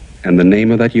Congress. And the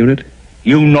name of that unit?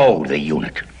 You know the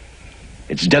unit.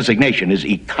 Its designation is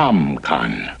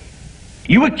ECOMCON.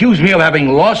 You accuse me of having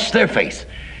lost their faith,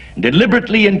 and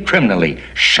deliberately and criminally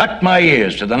shut my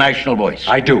ears to the national voice.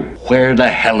 I do. Where the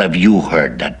hell have you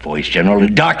heard that voice, General?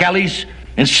 In dark alleys?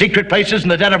 In secret places in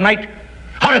the dead of night?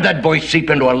 How did that voice seep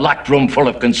into a locked room full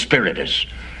of conspirators?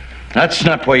 That's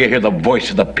not where you hear the voice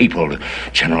of the people,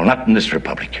 General, not in this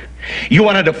republic. You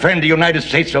want to defend the United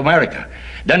States of America,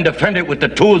 then defend it with the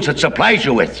tools it supplies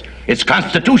you with, its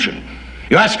Constitution.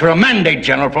 You ask for a mandate,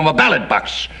 General, from a ballot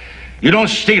box. You don't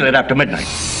steal it after midnight.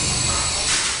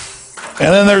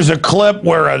 And then there's a clip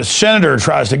where a senator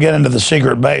tries to get into the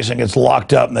secret base and gets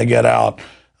locked up and they get out.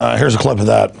 Here's a clip of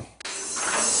that.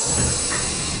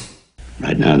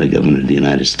 Right now, the government of the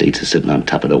United States is sitting on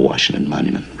top of the Washington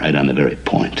Monument, right on the very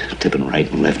point, tipping right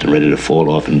and left and ready to fall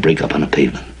off and break up on a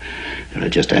pavement. There are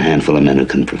just a handful of men who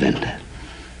can prevent that.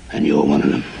 And you're one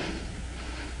of them.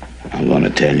 I'm going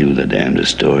to tell you the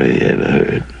damnedest story you ever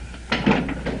heard.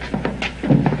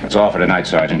 That's all for tonight,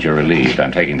 Sergeant. You're relieved.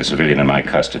 I'm taking the civilian in my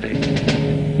custody.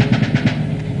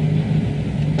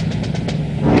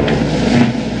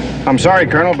 I'm sorry,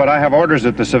 Colonel, but I have orders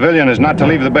that the civilian is not to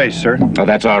leave the base, sir. Oh,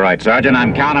 that's all right, Sergeant.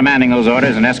 I'm countermanding those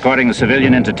orders and escorting the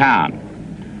civilian into town.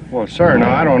 Well, sir,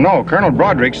 now, I don't know. Colonel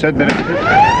Broderick said that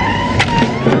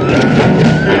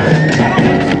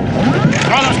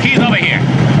Throw those keys over here.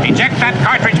 Eject that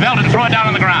cartridge belt and throw it down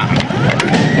on the ground.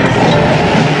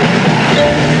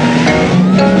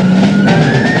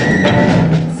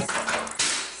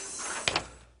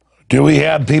 Do we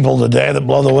have people today that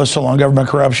blow the whistle on government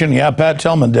corruption? Yeah, Pat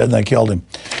Tillman did, and they killed him.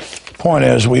 Point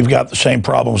is, we've got the same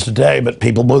problems today, but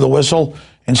people blew the whistle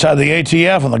inside the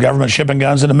ATF and the government shipping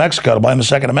guns into Mexico to blame the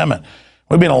Second Amendment.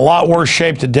 We'd be in a lot worse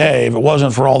shape today if it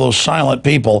wasn't for all those silent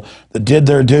people that did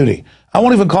their duty. I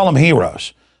won't even call them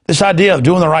heroes. This idea of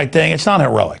doing the right thing, it's not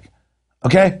heroic,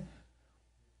 okay?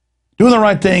 Doing the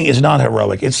right thing is not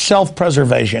heroic. It's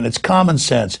self-preservation. It's common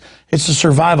sense. It's a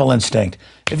survival instinct.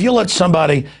 If you let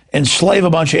somebody enslave a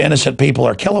bunch of innocent people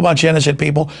or kill a bunch of innocent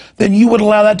people, then you would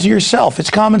allow that to yourself. It's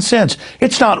common sense.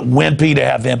 It's not wimpy to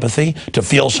have empathy, to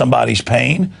feel somebody's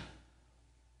pain.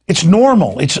 It's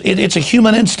normal. It's a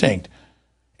human instinct.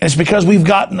 And it's because we've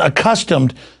gotten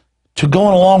accustomed to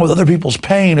going along with other people's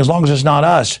pain as long as it's not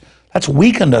us. That's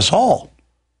weakened us all.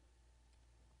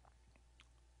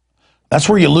 That's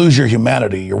where you lose your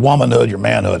humanity, your womanhood, your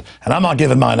manhood. And I'm not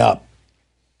giving mine up.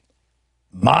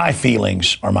 My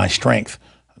feelings are my strength,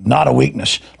 not a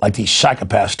weakness like these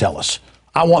psychopaths tell us.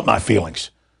 I want my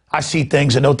feelings. I see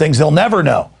things and know things they'll never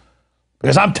know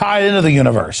because I'm tied into the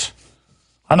universe.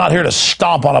 I'm not here to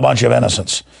stomp on a bunch of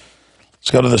innocents.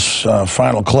 Let's go to this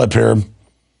final clip here.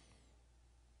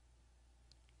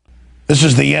 This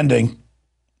is the ending.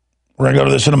 We're going to go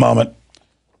to this in a moment.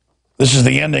 This is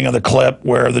the ending of the clip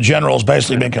where the general's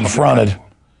basically been confronted.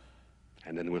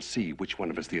 And then we'll see which one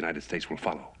of us the United States will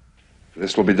follow.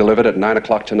 This will be delivered at 9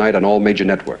 o'clock tonight on all major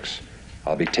networks.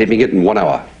 I'll be taping it in 1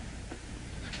 hour.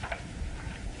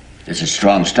 This is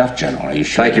strong stuff, General. Are you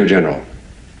sure? Thank you, General.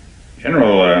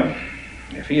 General,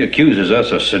 if he accuses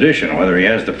us of sedition, whether he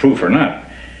has the proof or not,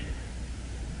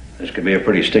 this could be a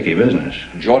pretty sticky business.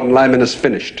 Jordan Lyman is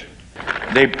finished.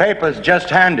 The papers just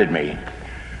handed me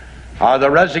are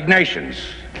the resignations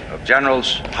of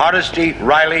Generals Hardesty,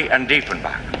 Riley, and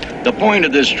Diefenbach. The point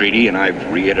of this treaty, and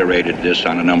I've reiterated this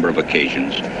on a number of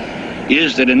occasions,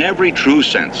 is that in every true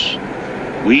sense,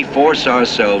 we force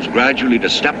ourselves gradually to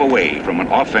step away from an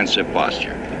offensive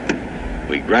posture.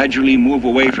 We gradually move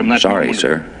away from that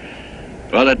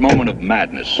that moment of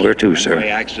madness. Where to, sir? By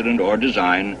accident or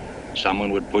design,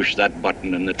 someone would push that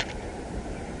button and the...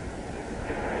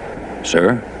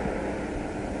 Sir?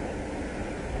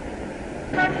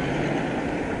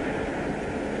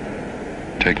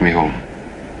 Take me home.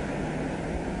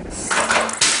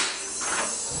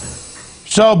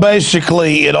 So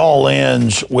basically, it all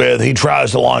ends with he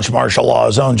tries to launch martial law.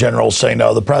 His own generals say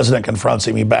no. The president confronts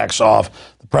him. He backs off.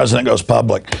 The president goes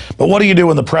public. But what do you do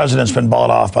when the president's been bought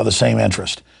off by the same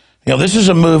interest? You know, this is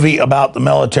a movie about the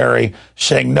military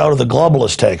saying no to the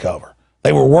globalist takeover.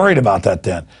 They were worried about that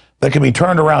then. That can be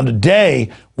turned around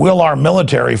today. Will our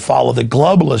military follow the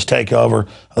globalist takeover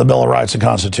of the Bill of Rights and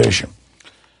Constitution?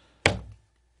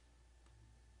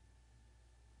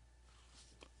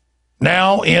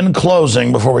 Now, in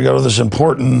closing, before we go to this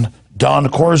important Don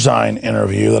Corzine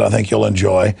interview that I think you'll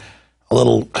enjoy, a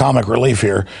little comic relief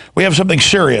here, we have something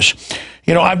serious.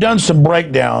 You know, I've done some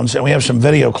breakdowns, and we have some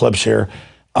video clips here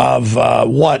of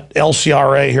what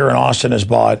LCRA here in Austin has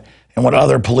bought and what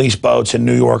other police boats in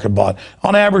New York have bought.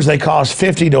 On average, they cost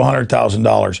 $50,000 to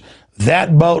 $100,000.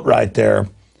 That boat right there,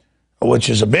 which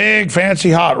is a big,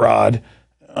 fancy hot rod,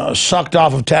 sucked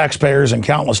off of taxpayers and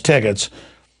countless tickets,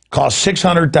 costs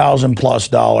 $600,000 plus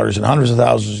and hundreds of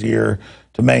thousands a year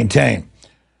to maintain.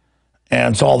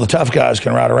 And so all the tough guys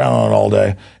can ride around on it all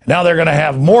day. Now they're going to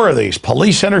have more of these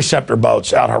police interceptor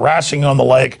boats out harassing on the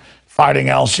lake, fighting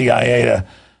Al-Qaeda,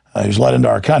 who's led into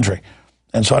our country.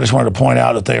 And so I just wanted to point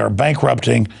out that they are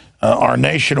bankrupting our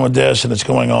nation with this, and it's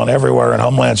going on everywhere in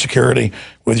Homeland Security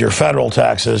with your federal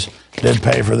taxes. Did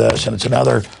pay for this, and it's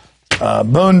another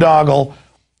boondoggle.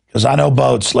 Because I know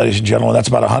boats, ladies and gentlemen, that's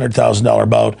about a $100,000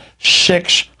 boat,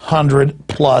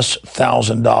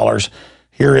 $600,000+.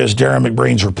 Here is Darren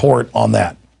McBreen's report on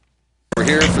that. We're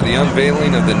here for the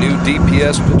unveiling of the new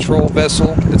DPS patrol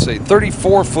vessel. It's a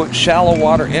 34-foot shallow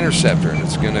water interceptor, and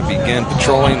it's going to begin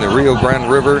patrolling the Rio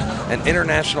Grande River and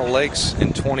international lakes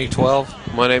in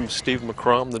 2012. My name is Steve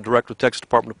McCrum, the Director of Texas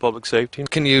Department of Public Safety.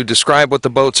 Can you describe what the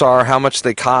boats are, how much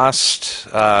they cost,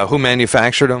 who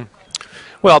manufactured them?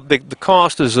 Well, the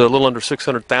cost is a little under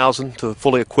 $600,000 to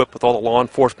fully equip with all the law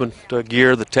enforcement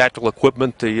gear, the tactical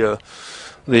equipment,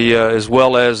 as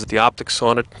well as the optics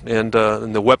on it and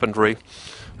the weaponry.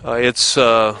 It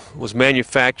was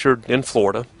manufactured in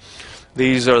Florida.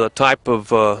 These are the type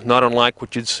of, not unlike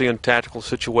what you'd see in tactical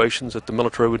situations that the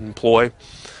military would employ.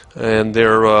 And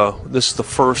this is the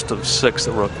first of 6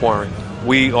 that we're acquiring.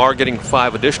 We are getting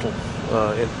 5 additional.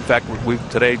 In fact,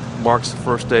 today marks the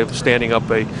first day of standing up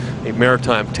a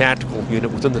maritime tactical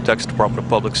unit within the Texas Department of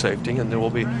Public Safety, and there will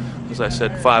be, as I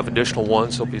said, 5 additional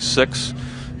ones. There'll be 6,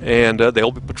 and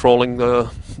they'll be patrolling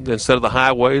instead of the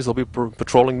highways, they'll be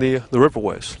patrolling the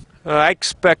riverways. I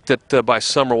expect that by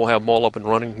summer we'll have them all up and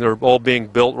running. They're all being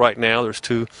built right now. There's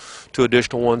two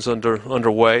additional ones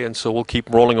underway, and so we'll keep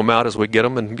rolling them out as we get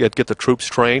them and get the troops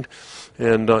trained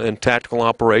in tactical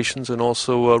operations and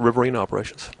also riverine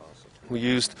operations. We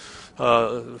used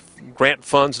grant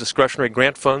funds, discretionary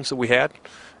grant funds that we had,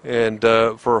 and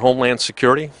for Homeland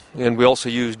Security, and we also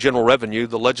used general revenue.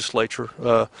 The legislature,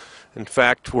 in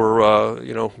fact, were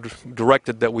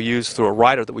directed that we use through a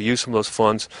rider that we use some of those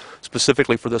funds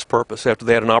specifically for this purpose. After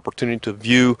they had an opportunity to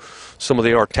view some of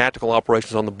our tactical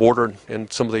operations on the border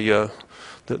and some of our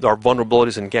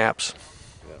vulnerabilities and gaps.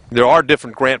 There are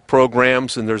different grant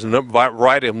programs, and there's a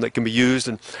variety of them that can be used,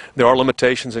 and there are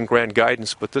limitations in grant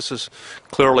guidance, but this is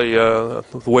clearly the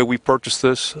way we purchase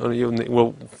this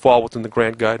will fall within the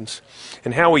grant guidance.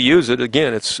 And how we use it,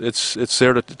 again, it's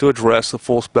there to address the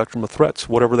full spectrum of threats,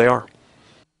 whatever they are.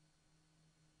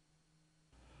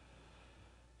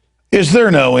 Is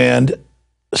there no end?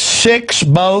 6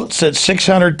 boats at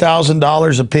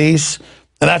 $600,000 apiece,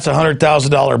 and that's a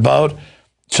 $100,000 boat,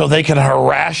 so they can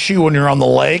harass you when you're on the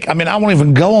lake. I mean, I won't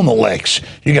even go on the lakes.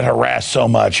 You get harassed so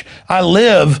much. I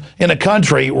live in a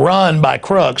country run by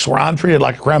crooks where I'm treated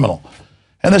like a criminal.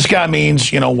 And this guy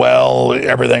means, well,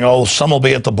 everything, some will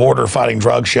be at the border fighting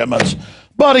drug shipments.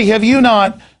 Buddy, have you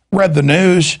not read the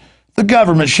news? The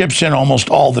government ships in almost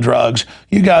all the drugs.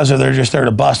 You guys are there just there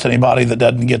to bust anybody that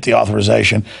doesn't get the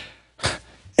authorization.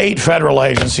 8 federal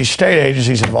agencies, state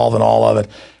agencies involved in all of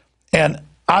it. And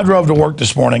I drove to work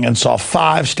this morning and saw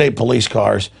 5 state police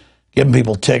cars giving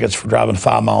people tickets for driving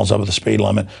 5 miles over the speed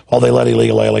limit while they let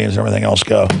illegal aliens and everything else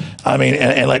go. I mean,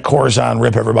 and let Corzine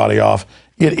rip everybody off.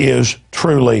 It is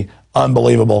truly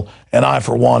unbelievable, and I,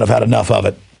 for one, have had enough of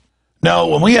it. No,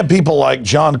 when we have people like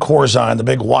John Corzine, the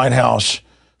big White House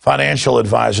financial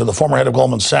advisor, the former head of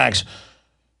Goldman Sachs,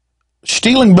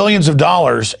 stealing billions of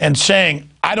dollars and saying,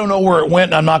 I don't know where it went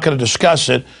and I'm not going to discuss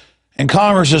it, and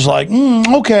Congress is like,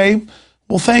 okay,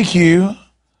 well, thank you.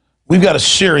 We've got a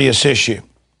serious issue.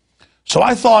 So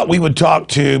I thought we would talk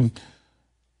to,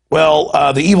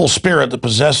 the evil spirit that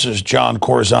possesses John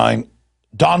Corzine,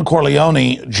 Don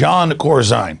Corleone, John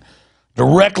Corzine,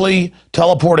 directly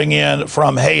teleporting in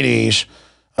from Hades,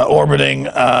 orbiting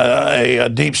a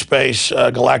deep space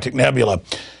galactic nebula.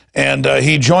 And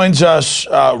he joins us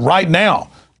right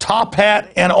now, top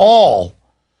hat and all,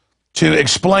 to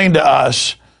explain to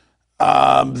us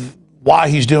why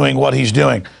he's doing what he's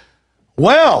doing.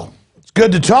 Well, it's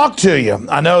good to talk to you.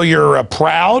 I know you're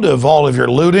proud of all of your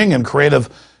looting and creative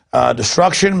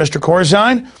destruction, Mr.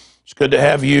 Corzine. It's good to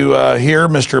have you here,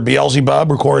 Mr.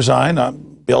 Beelzebub or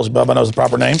Corzine. Beelzebub, I know is the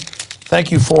proper name.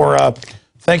 Thank you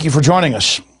for joining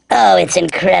us. Oh, it's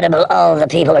incredible. All the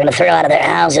people are going to throw out of their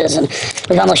houses, and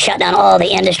we've almost shut down all the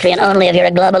industry, and only if you're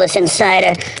a globalist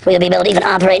insider will you be able to even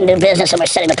operate and do business, and we're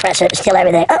setting the precedent to steal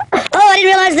everything. Oh, I didn't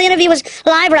realize the interview was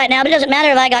live right now, but it doesn't matter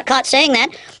if I got caught saying that.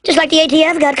 Just like the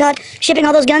ATF got caught shipping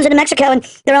all those guns into Mexico and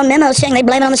their own memos saying they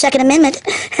blame it on the Second Amendment.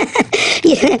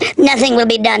 Nothing will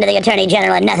be done to the Attorney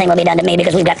General, and nothing will be done to me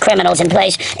because we've got criminals in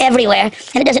place everywhere,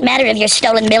 and it doesn't matter if you're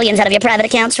stolen millions out of your private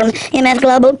accounts from MF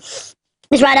Global.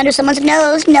 It's right under someone's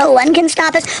nose. No one can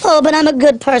stop us. Oh, but I'm a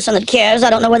good person that cares. I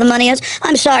don't know where the money is.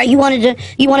 I'm sorry. You wanted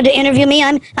to interview me.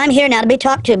 I'm here now to be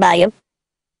talked to by you.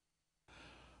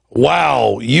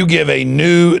 Wow, you give a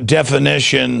new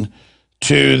definition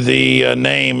to the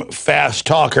name fast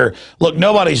talker. Look,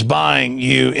 nobody's buying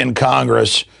you in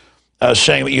Congress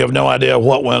saying that you have no idea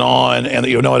what went on and that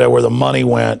you have no idea where the money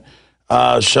went.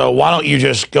 So why don't you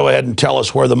just go ahead and tell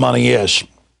us where the money is?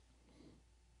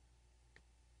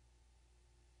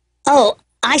 Oh,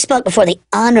 I spoke before the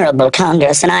Honorable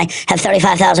Congress, and I have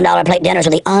 $35,000 plate dinners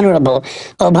with the Honorable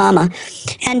Obama.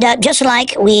 And just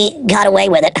like we got away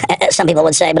with it, some people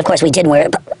would say, but of course we didn't. We're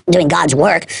doing God's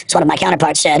work, as one of my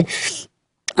counterparts said,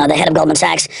 the head of Goldman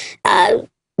Sachs.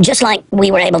 Just like we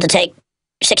were able to take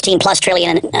 16 plus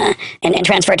trillion and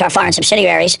transfer it to our foreign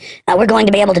subsidiaries, we're going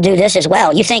to be able to do this as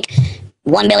well. You think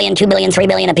 1 billion, 2 billion, 3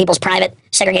 billion of people's private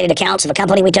segregated accounts of a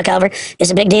company we took over is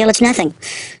a big deal? It's nothing.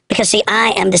 Because, see,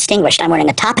 I am distinguished. I'm wearing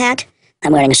a top hat,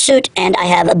 I'm wearing a suit, and I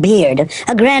have a beard,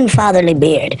 a grandfatherly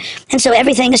beard. And so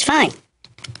everything is fine.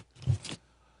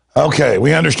 Okay,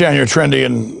 we understand you're trendy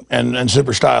and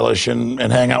super stylish and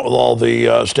hang out with all the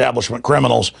establishment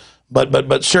criminals.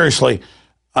 But seriously,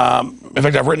 in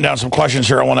fact, I've written down some questions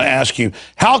here I want to ask you.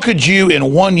 How could you,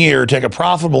 in 1 year, take a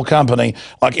profitable company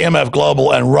like MF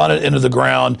Global and run it into the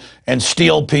ground and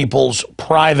steal people's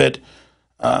private,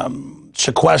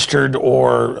 sequestered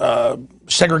or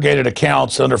segregated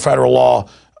accounts under federal law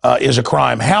is a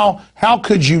crime? How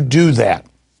could you do that?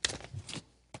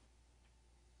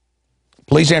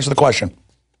 Please answer the question.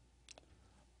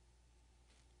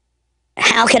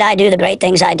 How could I do the great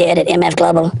things I did at MF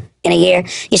Global in a year?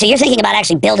 You see, you're thinking about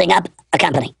actually building up a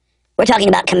company. We're talking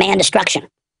about command destruction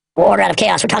or order out of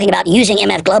chaos. We're talking about using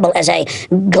MF Global as a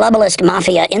globalist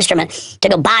mafia instrument to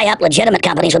go buy up legitimate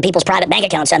companies with people's private bank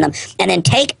accounts in them and then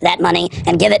take that money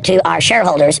and give it to our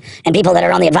shareholders and people that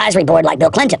are on the advisory board like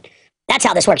Bill Clinton. That's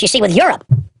how this works. You see, with Europe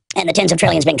and the tens of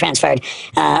trillions being transferred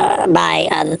by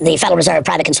the Federal Reserve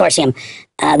private consortium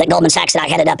that Goldman Sachs that I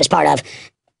headed up as part of,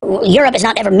 Europe is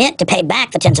not ever meant to pay back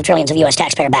the tens of trillions of U.S.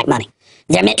 taxpayer-backed money.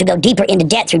 They're meant to go deeper into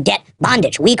debt through debt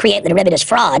bondage. We create the derivatives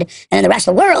fraud, and then the rest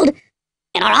of the world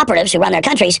And our operatives who run their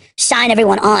countries sign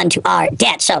everyone on to our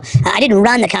debt. So I didn't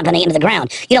run the company into the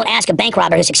ground. You don't ask a bank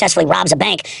robber who successfully robs a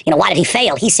bank, why did he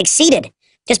fail? He succeeded.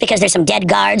 Just because there's some dead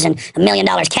guards and $1 million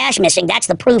cash missing, that's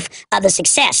the proof of the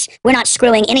success. We're not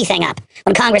screwing anything up.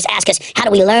 When Congress asks us, how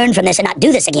do we learn from this and not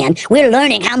do this again, we're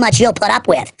learning how much you'll put up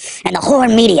with. And the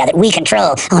whore media that we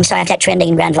control, I'm sorry, I have that trending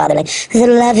and grandfatherly, the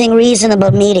loving, reasonable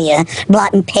media,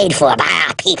 bought and paid for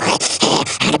by people.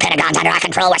 The Pentagon's under our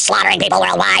control. We're slaughtering people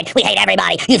worldwide. We hate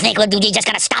everybody. You think we're just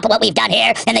going to stop at what we've done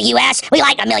here in the U.S.? We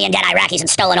like 1 million dead Iraqis and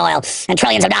stolen oil and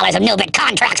trillions of dollars of no-bid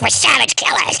contracts. We're savage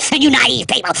killers. And you naive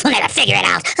people will never figure it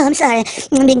out. Oh, I'm sorry.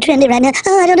 I'm being trendy right now.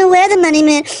 Oh, I don't know where the money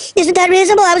went. Isn't that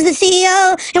reasonable? I was the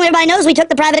CEO. And everybody knows we took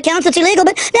the private accounts. It's illegal,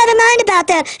 but never mind about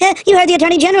that. You heard the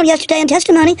Attorney General yesterday in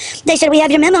testimony. They said, we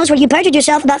have your memos where you perjured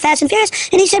yourself about Fast and Furious.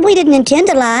 And he said, we didn't intend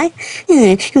to lie.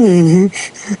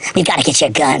 We've got to get your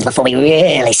guns before we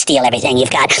really steal everything you've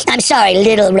got. I'm sorry,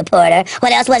 little reporter.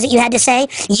 What else was it you had to say?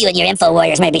 You and your info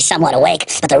warriors may be somewhat awake,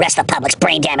 but the rest of the public's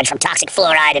brain damage from toxic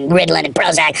fluoride and Ritalin and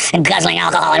Prozac and guzzling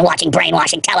alcohol and watching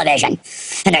brainwashing television.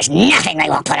 And there's nothing they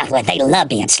won't put up with. They love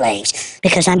being slaves.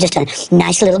 Because I'm just a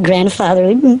nice little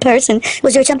grandfather person.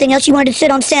 Was there something else you wanted to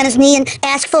sit on Santa's knee and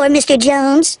ask for, Mr.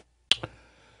 Jones?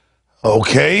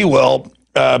 Okay, well,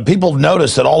 people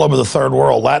notice that all over the third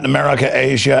world, Latin America,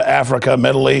 Asia, Africa,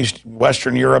 Middle East,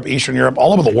 Western Europe, Eastern Europe,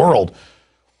 all over the world,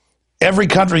 every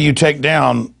country you take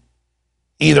down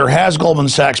either has Goldman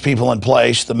Sachs people in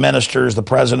place, the ministers, the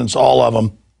presidents, all of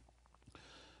them,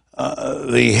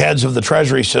 the heads of the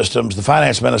treasury systems, the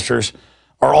finance ministers,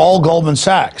 are all Goldman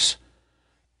Sachs.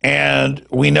 And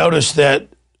we notice that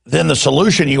then the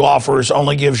solution you offer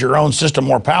only gives your own system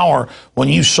more power when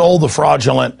you sold the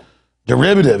fraudulent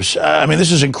derivatives. I mean,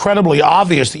 this is incredibly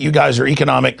obvious that you guys are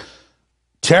economic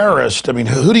terrorists. I mean,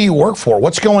 who do you work for?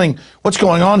 What's going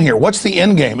on here? What's the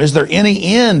end game? Is there any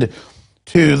end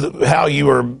to how you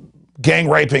are gang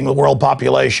raping the world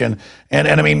population? And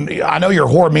I mean, I know your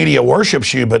whore media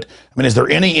worships you, but I mean, is there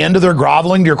any end to their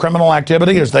groveling to your criminal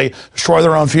activity as they destroy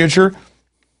their own future?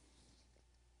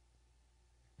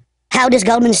 How does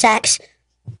Goldman Sachs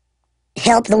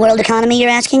help the world economy, you're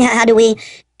asking? How do we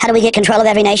get control of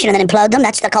every nation and then implode them?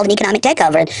 That's called an economic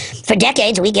takeover. For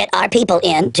decades, we get our people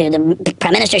into the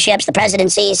prime ministerships, the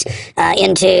presidencies,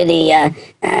 into the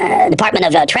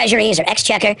Department of Treasuries or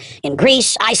Exchequer in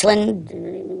Greece, Iceland,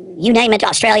 you name it,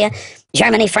 Australia,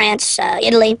 Germany, France,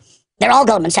 Italy. They're all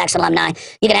Goldman Sachs alumni.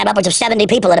 You can have upwards of 70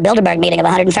 people at a Bilderberg meeting of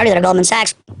 130 that are Goldman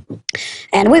Sachs.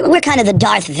 And we're kind of the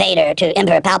Darth Vader to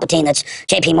Emperor Palpatine that's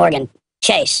J.P. Morgan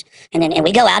Chase. And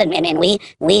we go out and we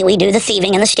do the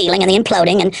thieving and the stealing and the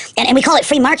imploding and we call it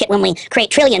free market when we create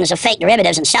trillions of fake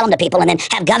derivatives and sell them to people and then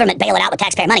have government bail it out with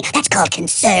taxpayer money. That's called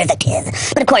conservative.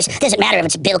 But of course, it doesn't matter if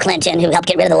it's Bill Clinton who helped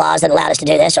get rid of the laws that allowed us to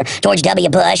do this, or George W.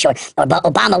 Bush or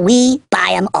Obama. We buy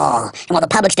them all. And while the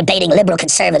public's debating liberal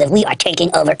conservative, we are taking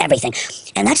over everything.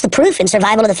 And that's the proof in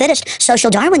survival of the fittest,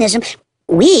 social Darwinism.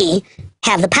 We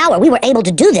have the power. We were able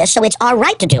to do this, so it's our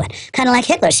right to do it. Kind of like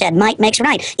Hitler said, might makes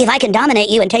right. If I can dominate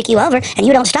you and take you over, and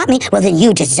you don't stop me, well, then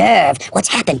you deserve what's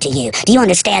happened to you. Do you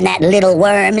understand that, little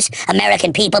worms?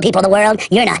 American people, people of the world,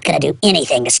 you're not going to do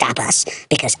anything to stop us,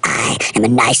 because I am a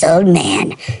nice old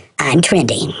man. I'm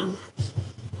trending.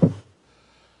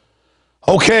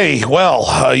 Okay,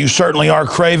 well, you certainly are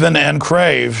craven and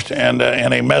craved, and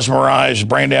a mesmerized,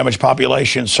 brain-damaged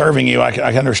population serving you. I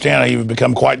can understand how you've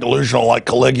become quite delusional, like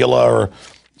Caligula or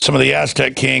some of the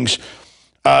Aztec kings.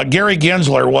 Gary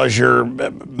Gensler was your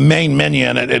main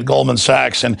minion at Goldman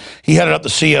Sachs, and he headed up the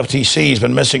CFTC. He's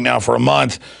been missing now for a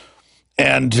month,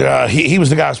 and he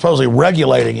was the guy supposedly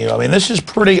regulating you. I mean, this is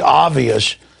pretty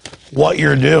obvious what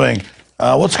you're doing.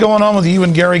 What's going on with you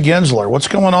and Gary Gensler? What's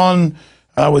going on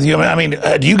with you? I mean,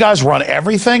 do you guys run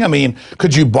everything? I mean,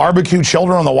 could you barbecue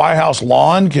children on the White House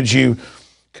lawn? Could you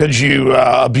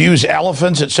abuse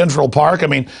elephants at Central Park? I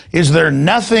mean, is there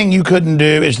nothing you couldn't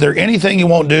do? Is there anything you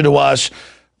won't do to us?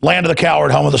 Land of the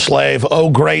coward, home of the slave. Oh,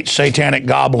 great satanic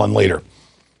goblin leader.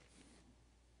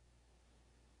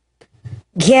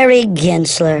 Gary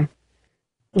Gensler.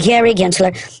 Gary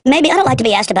Gensler. Maybe, I don't like to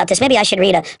be asked about this, maybe I should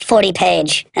read a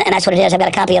 40-page, and that's what it is, I've got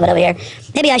a copy of it over here.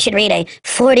 Maybe I should read a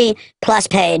 40-plus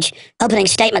page opening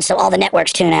statement so all the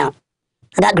networks tune out.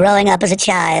 About growing up as a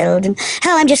child, and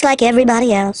how I'm just like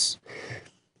everybody else.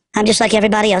 I'm just like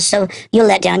everybody else, so you'll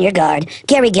let down your guard.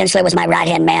 Gary Gensler was my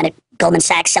right-hand man at Goldman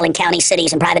Sachs, selling counties,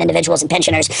 cities, and private individuals and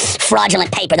pensioners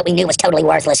fraudulent paper that we knew was totally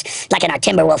worthless, like in our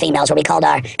Timberwolf emails where we called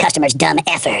our customers dumb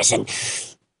effers and,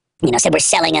 said we're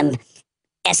selling them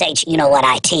SH, you know what,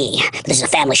 IT. But this is a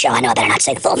family show. I know I better not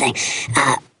say the full thing.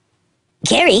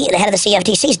 Kerry, the head of the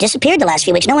CFTC, has disappeared the last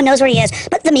few weeks. No one knows where he is,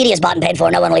 but the media's bought and paid for.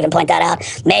 No one will even point that out.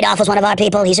 Madoff was one of our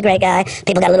people. He's a great guy.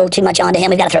 People got a little too much onto him.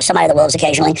 We've got to throw somebody to the wolves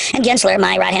occasionally. And Gensler,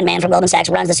 my right-hand man from Goldman Sachs,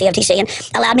 runs the CFTC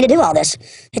and allowed me to do all this.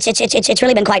 It's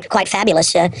really been quite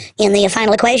fabulous in the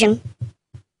final equation.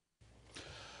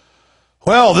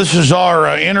 Well, this is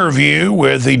our interview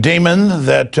with the demon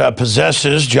that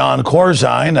possesses John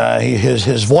Corzine.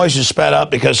 His voice is sped up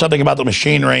because something about the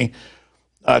machinery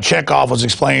Chekhov was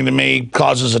explaining to me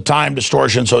causes a time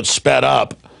distortion, so it's sped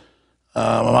up.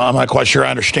 I'm not quite sure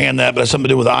I understand that, but it has something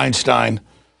to do with Einstein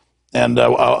and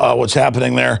what's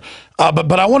happening there.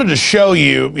 But I wanted to show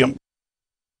you,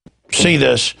 see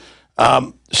this,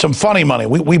 some funny money.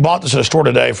 We bought this at a store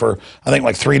today for, I think,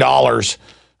 like $3.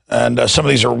 And some of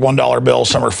these are $1 bills,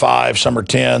 some are 5, some are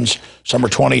 10s, some are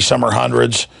 20, some are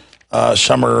hundreds,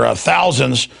 some are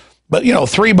thousands. But,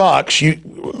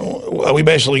 $3, we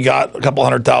basically got a couple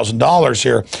 $100,000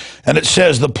 here. And it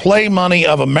says the play money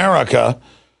of America,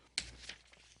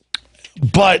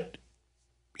 but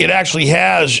it actually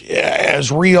has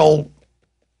as real,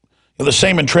 the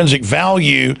same intrinsic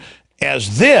value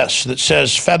as this that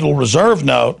says Federal Reserve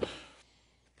note.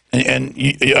 And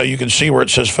you can see where it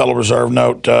says Federal Reserve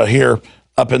note here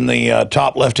up in the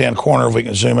top left-hand corner, if we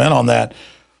can zoom in on that.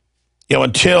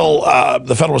 Until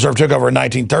the Federal Reserve took over in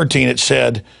 1913,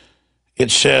 it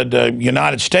said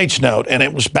United States note, and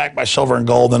it was backed by silver and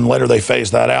gold, and later they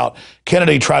phased that out.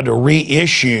 Kennedy tried to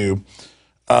reissue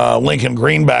Lincoln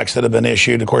greenbacks that had been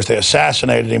issued. Of course, they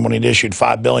assassinated him when he'd issued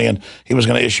 $5 billion. He was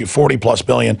going to issue $40+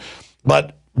 billion.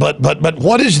 But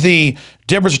what is the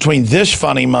difference between this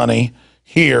funny money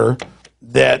here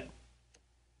that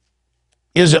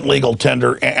isn't legal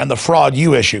tender and the fraud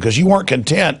you issue? Because you weren't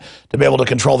content to be able to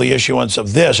control the issuance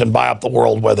of this and buy up the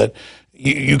world with it.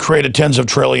 You created tens of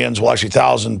trillions, well, actually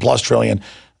 1,000+ trillion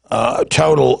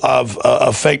total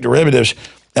of fake derivatives.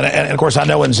 And of course, I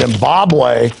know in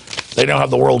Zimbabwe, they now have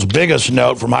the world's biggest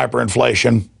note from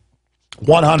hyperinflation,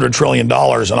 $100 trillion.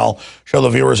 And I'll show the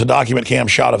viewers a document cam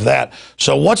shot of that.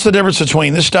 So what's the difference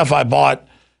between this stuff I bought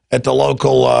at the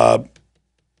local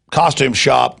costume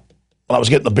shop when I was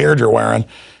getting the beard you're wearing,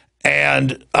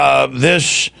 and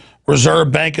this Reserve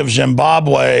Bank of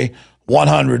Zimbabwe,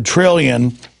 $100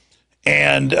 trillion,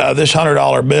 and this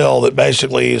 $100 bill that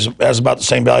basically has about the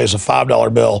same value as a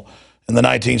 $5 bill in the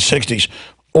 1960s,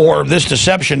 or this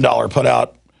deception dollar put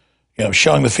out,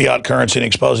 showing the fiat currency and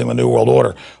exposing the New World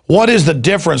Order. What is the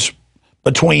difference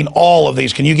between all of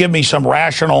these? Can you give me some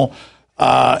rational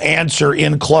answer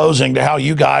in closing to how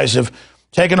you guys have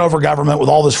taken over government with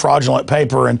all this fraudulent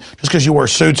paper, and just because you wear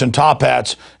suits and top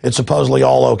hats, it's supposedly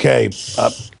all okay?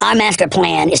 Our master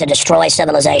plan is to destroy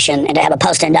civilization and to have a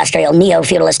post-industrial,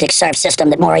 neo-feudalistic serf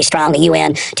system that Maurice Strong, the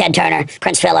UN, Ted Turner,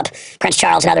 Prince Philip, Prince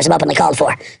Charles, and others have openly called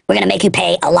for. We're going to make you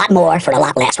pay a lot more for a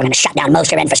lot less. We're going to shut down most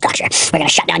of your infrastructure. We're going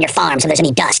to shut down your farms if there's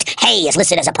any dust. Hay is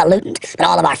listed as a pollutant, but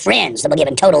all of our friends that were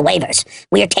given total waivers.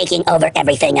 We are taking over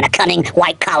everything in a cunning,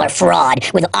 white-collar fraud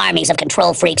with armies of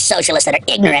control freaks, socialists that are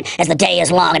ignorant as the day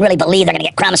is long and really believe they're going to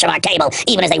get crumbs from our table,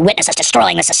 even as they witness us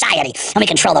destroying the society. And we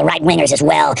control the right-wingers as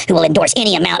well, who will endorse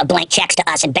any amount of blank checks to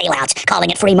us and bailouts, calling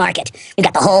it free market. We've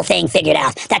got the whole thing figured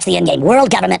out. That's the end game.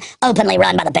 World government, openly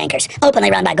run by the bankers,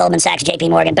 openly run by Goldman Sachs, JP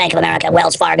Morgan, Bank of America,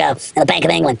 Wells Fargo, and the Bank of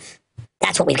England.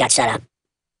 That's what we've got set up.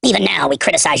 Even now, we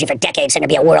criticize you for decades saying there'd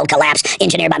be a world collapse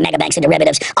engineered by megabanks and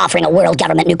derivatives, offering a world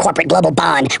government new corporate global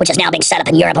bond, which is now being set up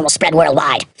in Europe and will spread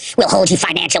worldwide. We'll hold you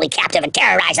financially captive and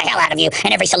terrorize the hell out of you,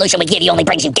 and every solution we give you only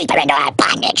brings you deeper into our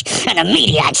bondage. And the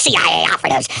media and CIA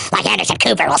operatives like Anderson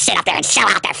Cooper will sit up there and sell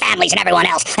out their families and everyone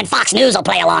else, and Fox News will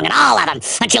play along, and all of them,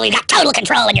 until we've got total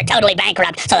control and you're totally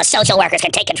bankrupt, so the social workers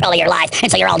can take control of your life,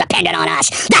 and so you're all dependent on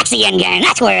us. That's the end game.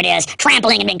 That's where it is.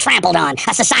 Trampling and being trampled on.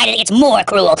 A society that's more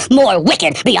cruel, more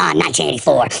wicked beyond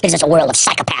 1984. This is a world of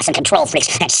psychopaths and control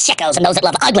freaks and sickos and those that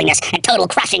love ugliness and total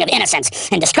crushing of innocence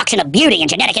and destruction of beauty and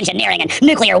genetic engineering and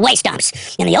nuclear waste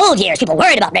dumps. In the old years, people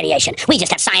worried about radiation. We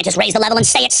just have scientists raise the level and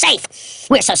say it's safe.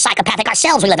 We're so psychopathic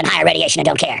ourselves we live in higher radiation and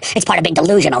don't care. It's part of being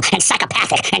delusional and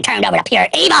psychopathic and turned over to pure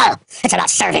evil. It's about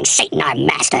serving Satan, our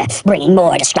master, bringing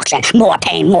more destruction, more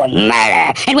pain, more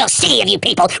murder. And we'll see if you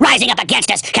people rising up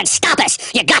against us can stop us.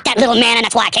 You got that, little man, and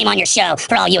that's why I came on your show.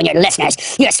 For all you and your listeners,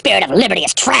 your spirit of liberty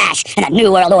is trash, and the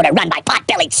New World Order run by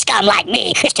pot-bellied scum like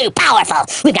me is too powerful.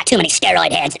 We've got too many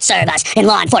steroid heads that serve us in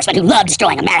law enforcement who love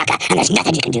destroying America, and there's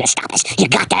nothing you can do to stop us. You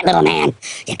got that, little man?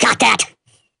 You got that?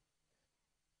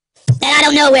 I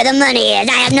don't know where the money is.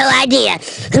 I have no idea.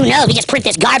 Who knows? We just print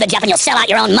this garbage up and you'll sell out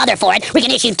your own mother for it. We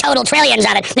can issue total trillions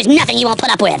of it. There's nothing you won't put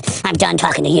up with. I'm done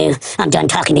talking to you. I'm done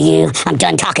talking to you. I'm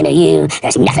done talking to you.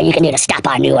 There's nothing you can do to stop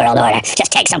our New World Order.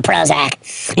 Just take some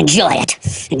Prozac. Enjoy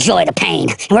it. Enjoy the pain.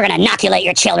 And we're going to inoculate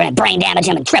your children and brain damage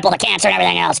them and triple the cancer and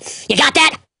everything else. You got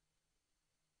that?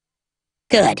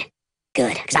 Good.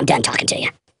 Good, because I'm done talking to you.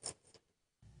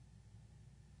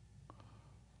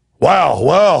 Wow,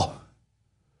 well,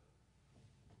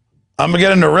 I'm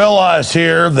beginning to realize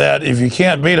here that if you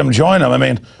can't beat them, join them. I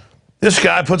mean, this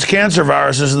guy puts cancer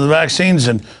viruses in the vaccines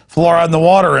and fluoride in the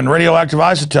water and radioactive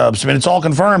isotopes. I mean, it's all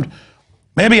confirmed.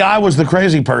 Maybe I was the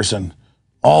crazy person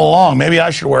all along. Maybe I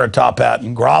should wear a top hat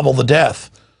and grovel to death.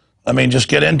 I mean, just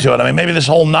get into it. I mean, maybe this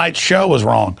whole night's show was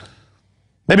wrong.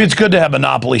 Maybe it's good to have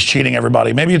monopolies cheating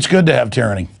everybody. Maybe it's good to have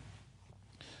tyranny.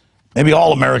 Maybe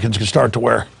all Americans can start to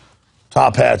wear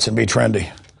top hats and be trendy.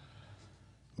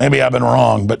 Maybe I've been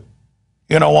wrong, but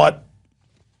you know what?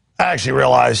 I actually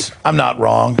realize I'm not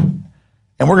wrong,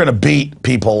 and we're going to beat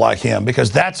people like him,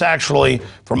 because that's actually,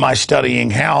 from my studying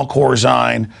how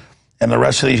Corzine and the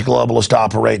rest of these globalists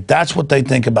operate, that's what they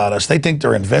think about us. They think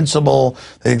they're invincible.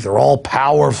 They think they're all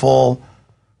powerful.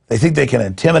 They think they can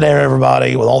intimidate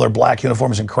everybody with all their black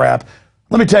uniforms and crap.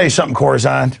 Let me tell you something,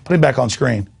 Corzine. Put him back on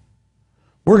screen.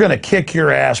 We're going to kick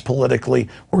your ass politically.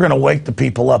 We're going to wake the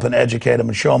people up and educate them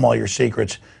and show them all your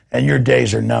secrets, and your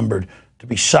days are numbered to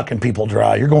be sucking people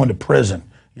dry. You're going to prison.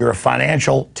 You're a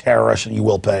financial terrorist, and you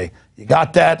will pay. You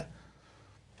got that?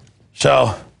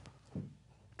 So,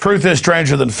 truth is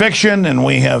stranger than fiction, and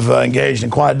we have engaged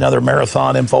in quite another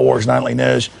marathon Infowars Nightly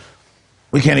News.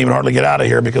 We can't even hardly get out of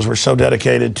here because we're so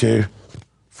dedicated to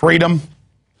freedom,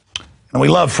 and we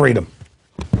love freedom.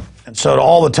 And so to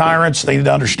all the tyrants, they need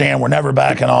to understand we're never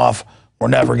backing off. We're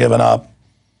never giving up.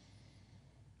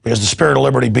 Because the spirit of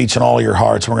liberty beats in all your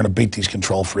hearts. We're going to beat these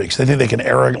control freaks. They think they can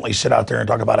arrogantly sit out there and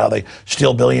talk about how they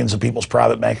steal billions of people's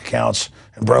private bank accounts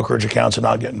and brokerage accounts and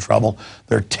not get in trouble.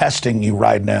 They're testing you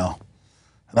right now.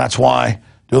 And that's why,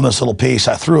 doing this little piece,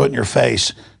 I threw it in your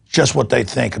face, just what they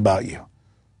think about you.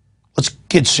 Let's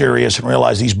get serious and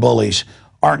realize these bullies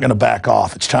aren't going to back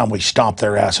off. It's time we stomp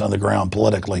their ass on the ground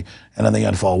politically and in the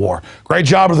info war. Great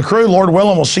job of the crew. Lord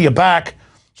willing, we'll see you back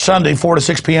Sunday, 4 to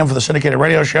 6 p.m. for the syndicated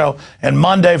radio show, and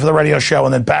Monday for the radio show,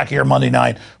 and then back here Monday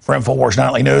night for Infowars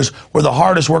Nightly News. We're the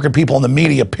hardest working people in the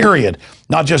media, period.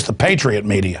 Not just the patriot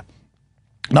media.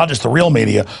 Not just the real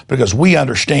media, because we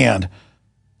understand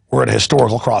we're at a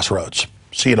historical crossroads.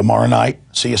 See you tomorrow night.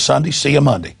 See you Sunday. See you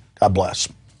Monday. God bless.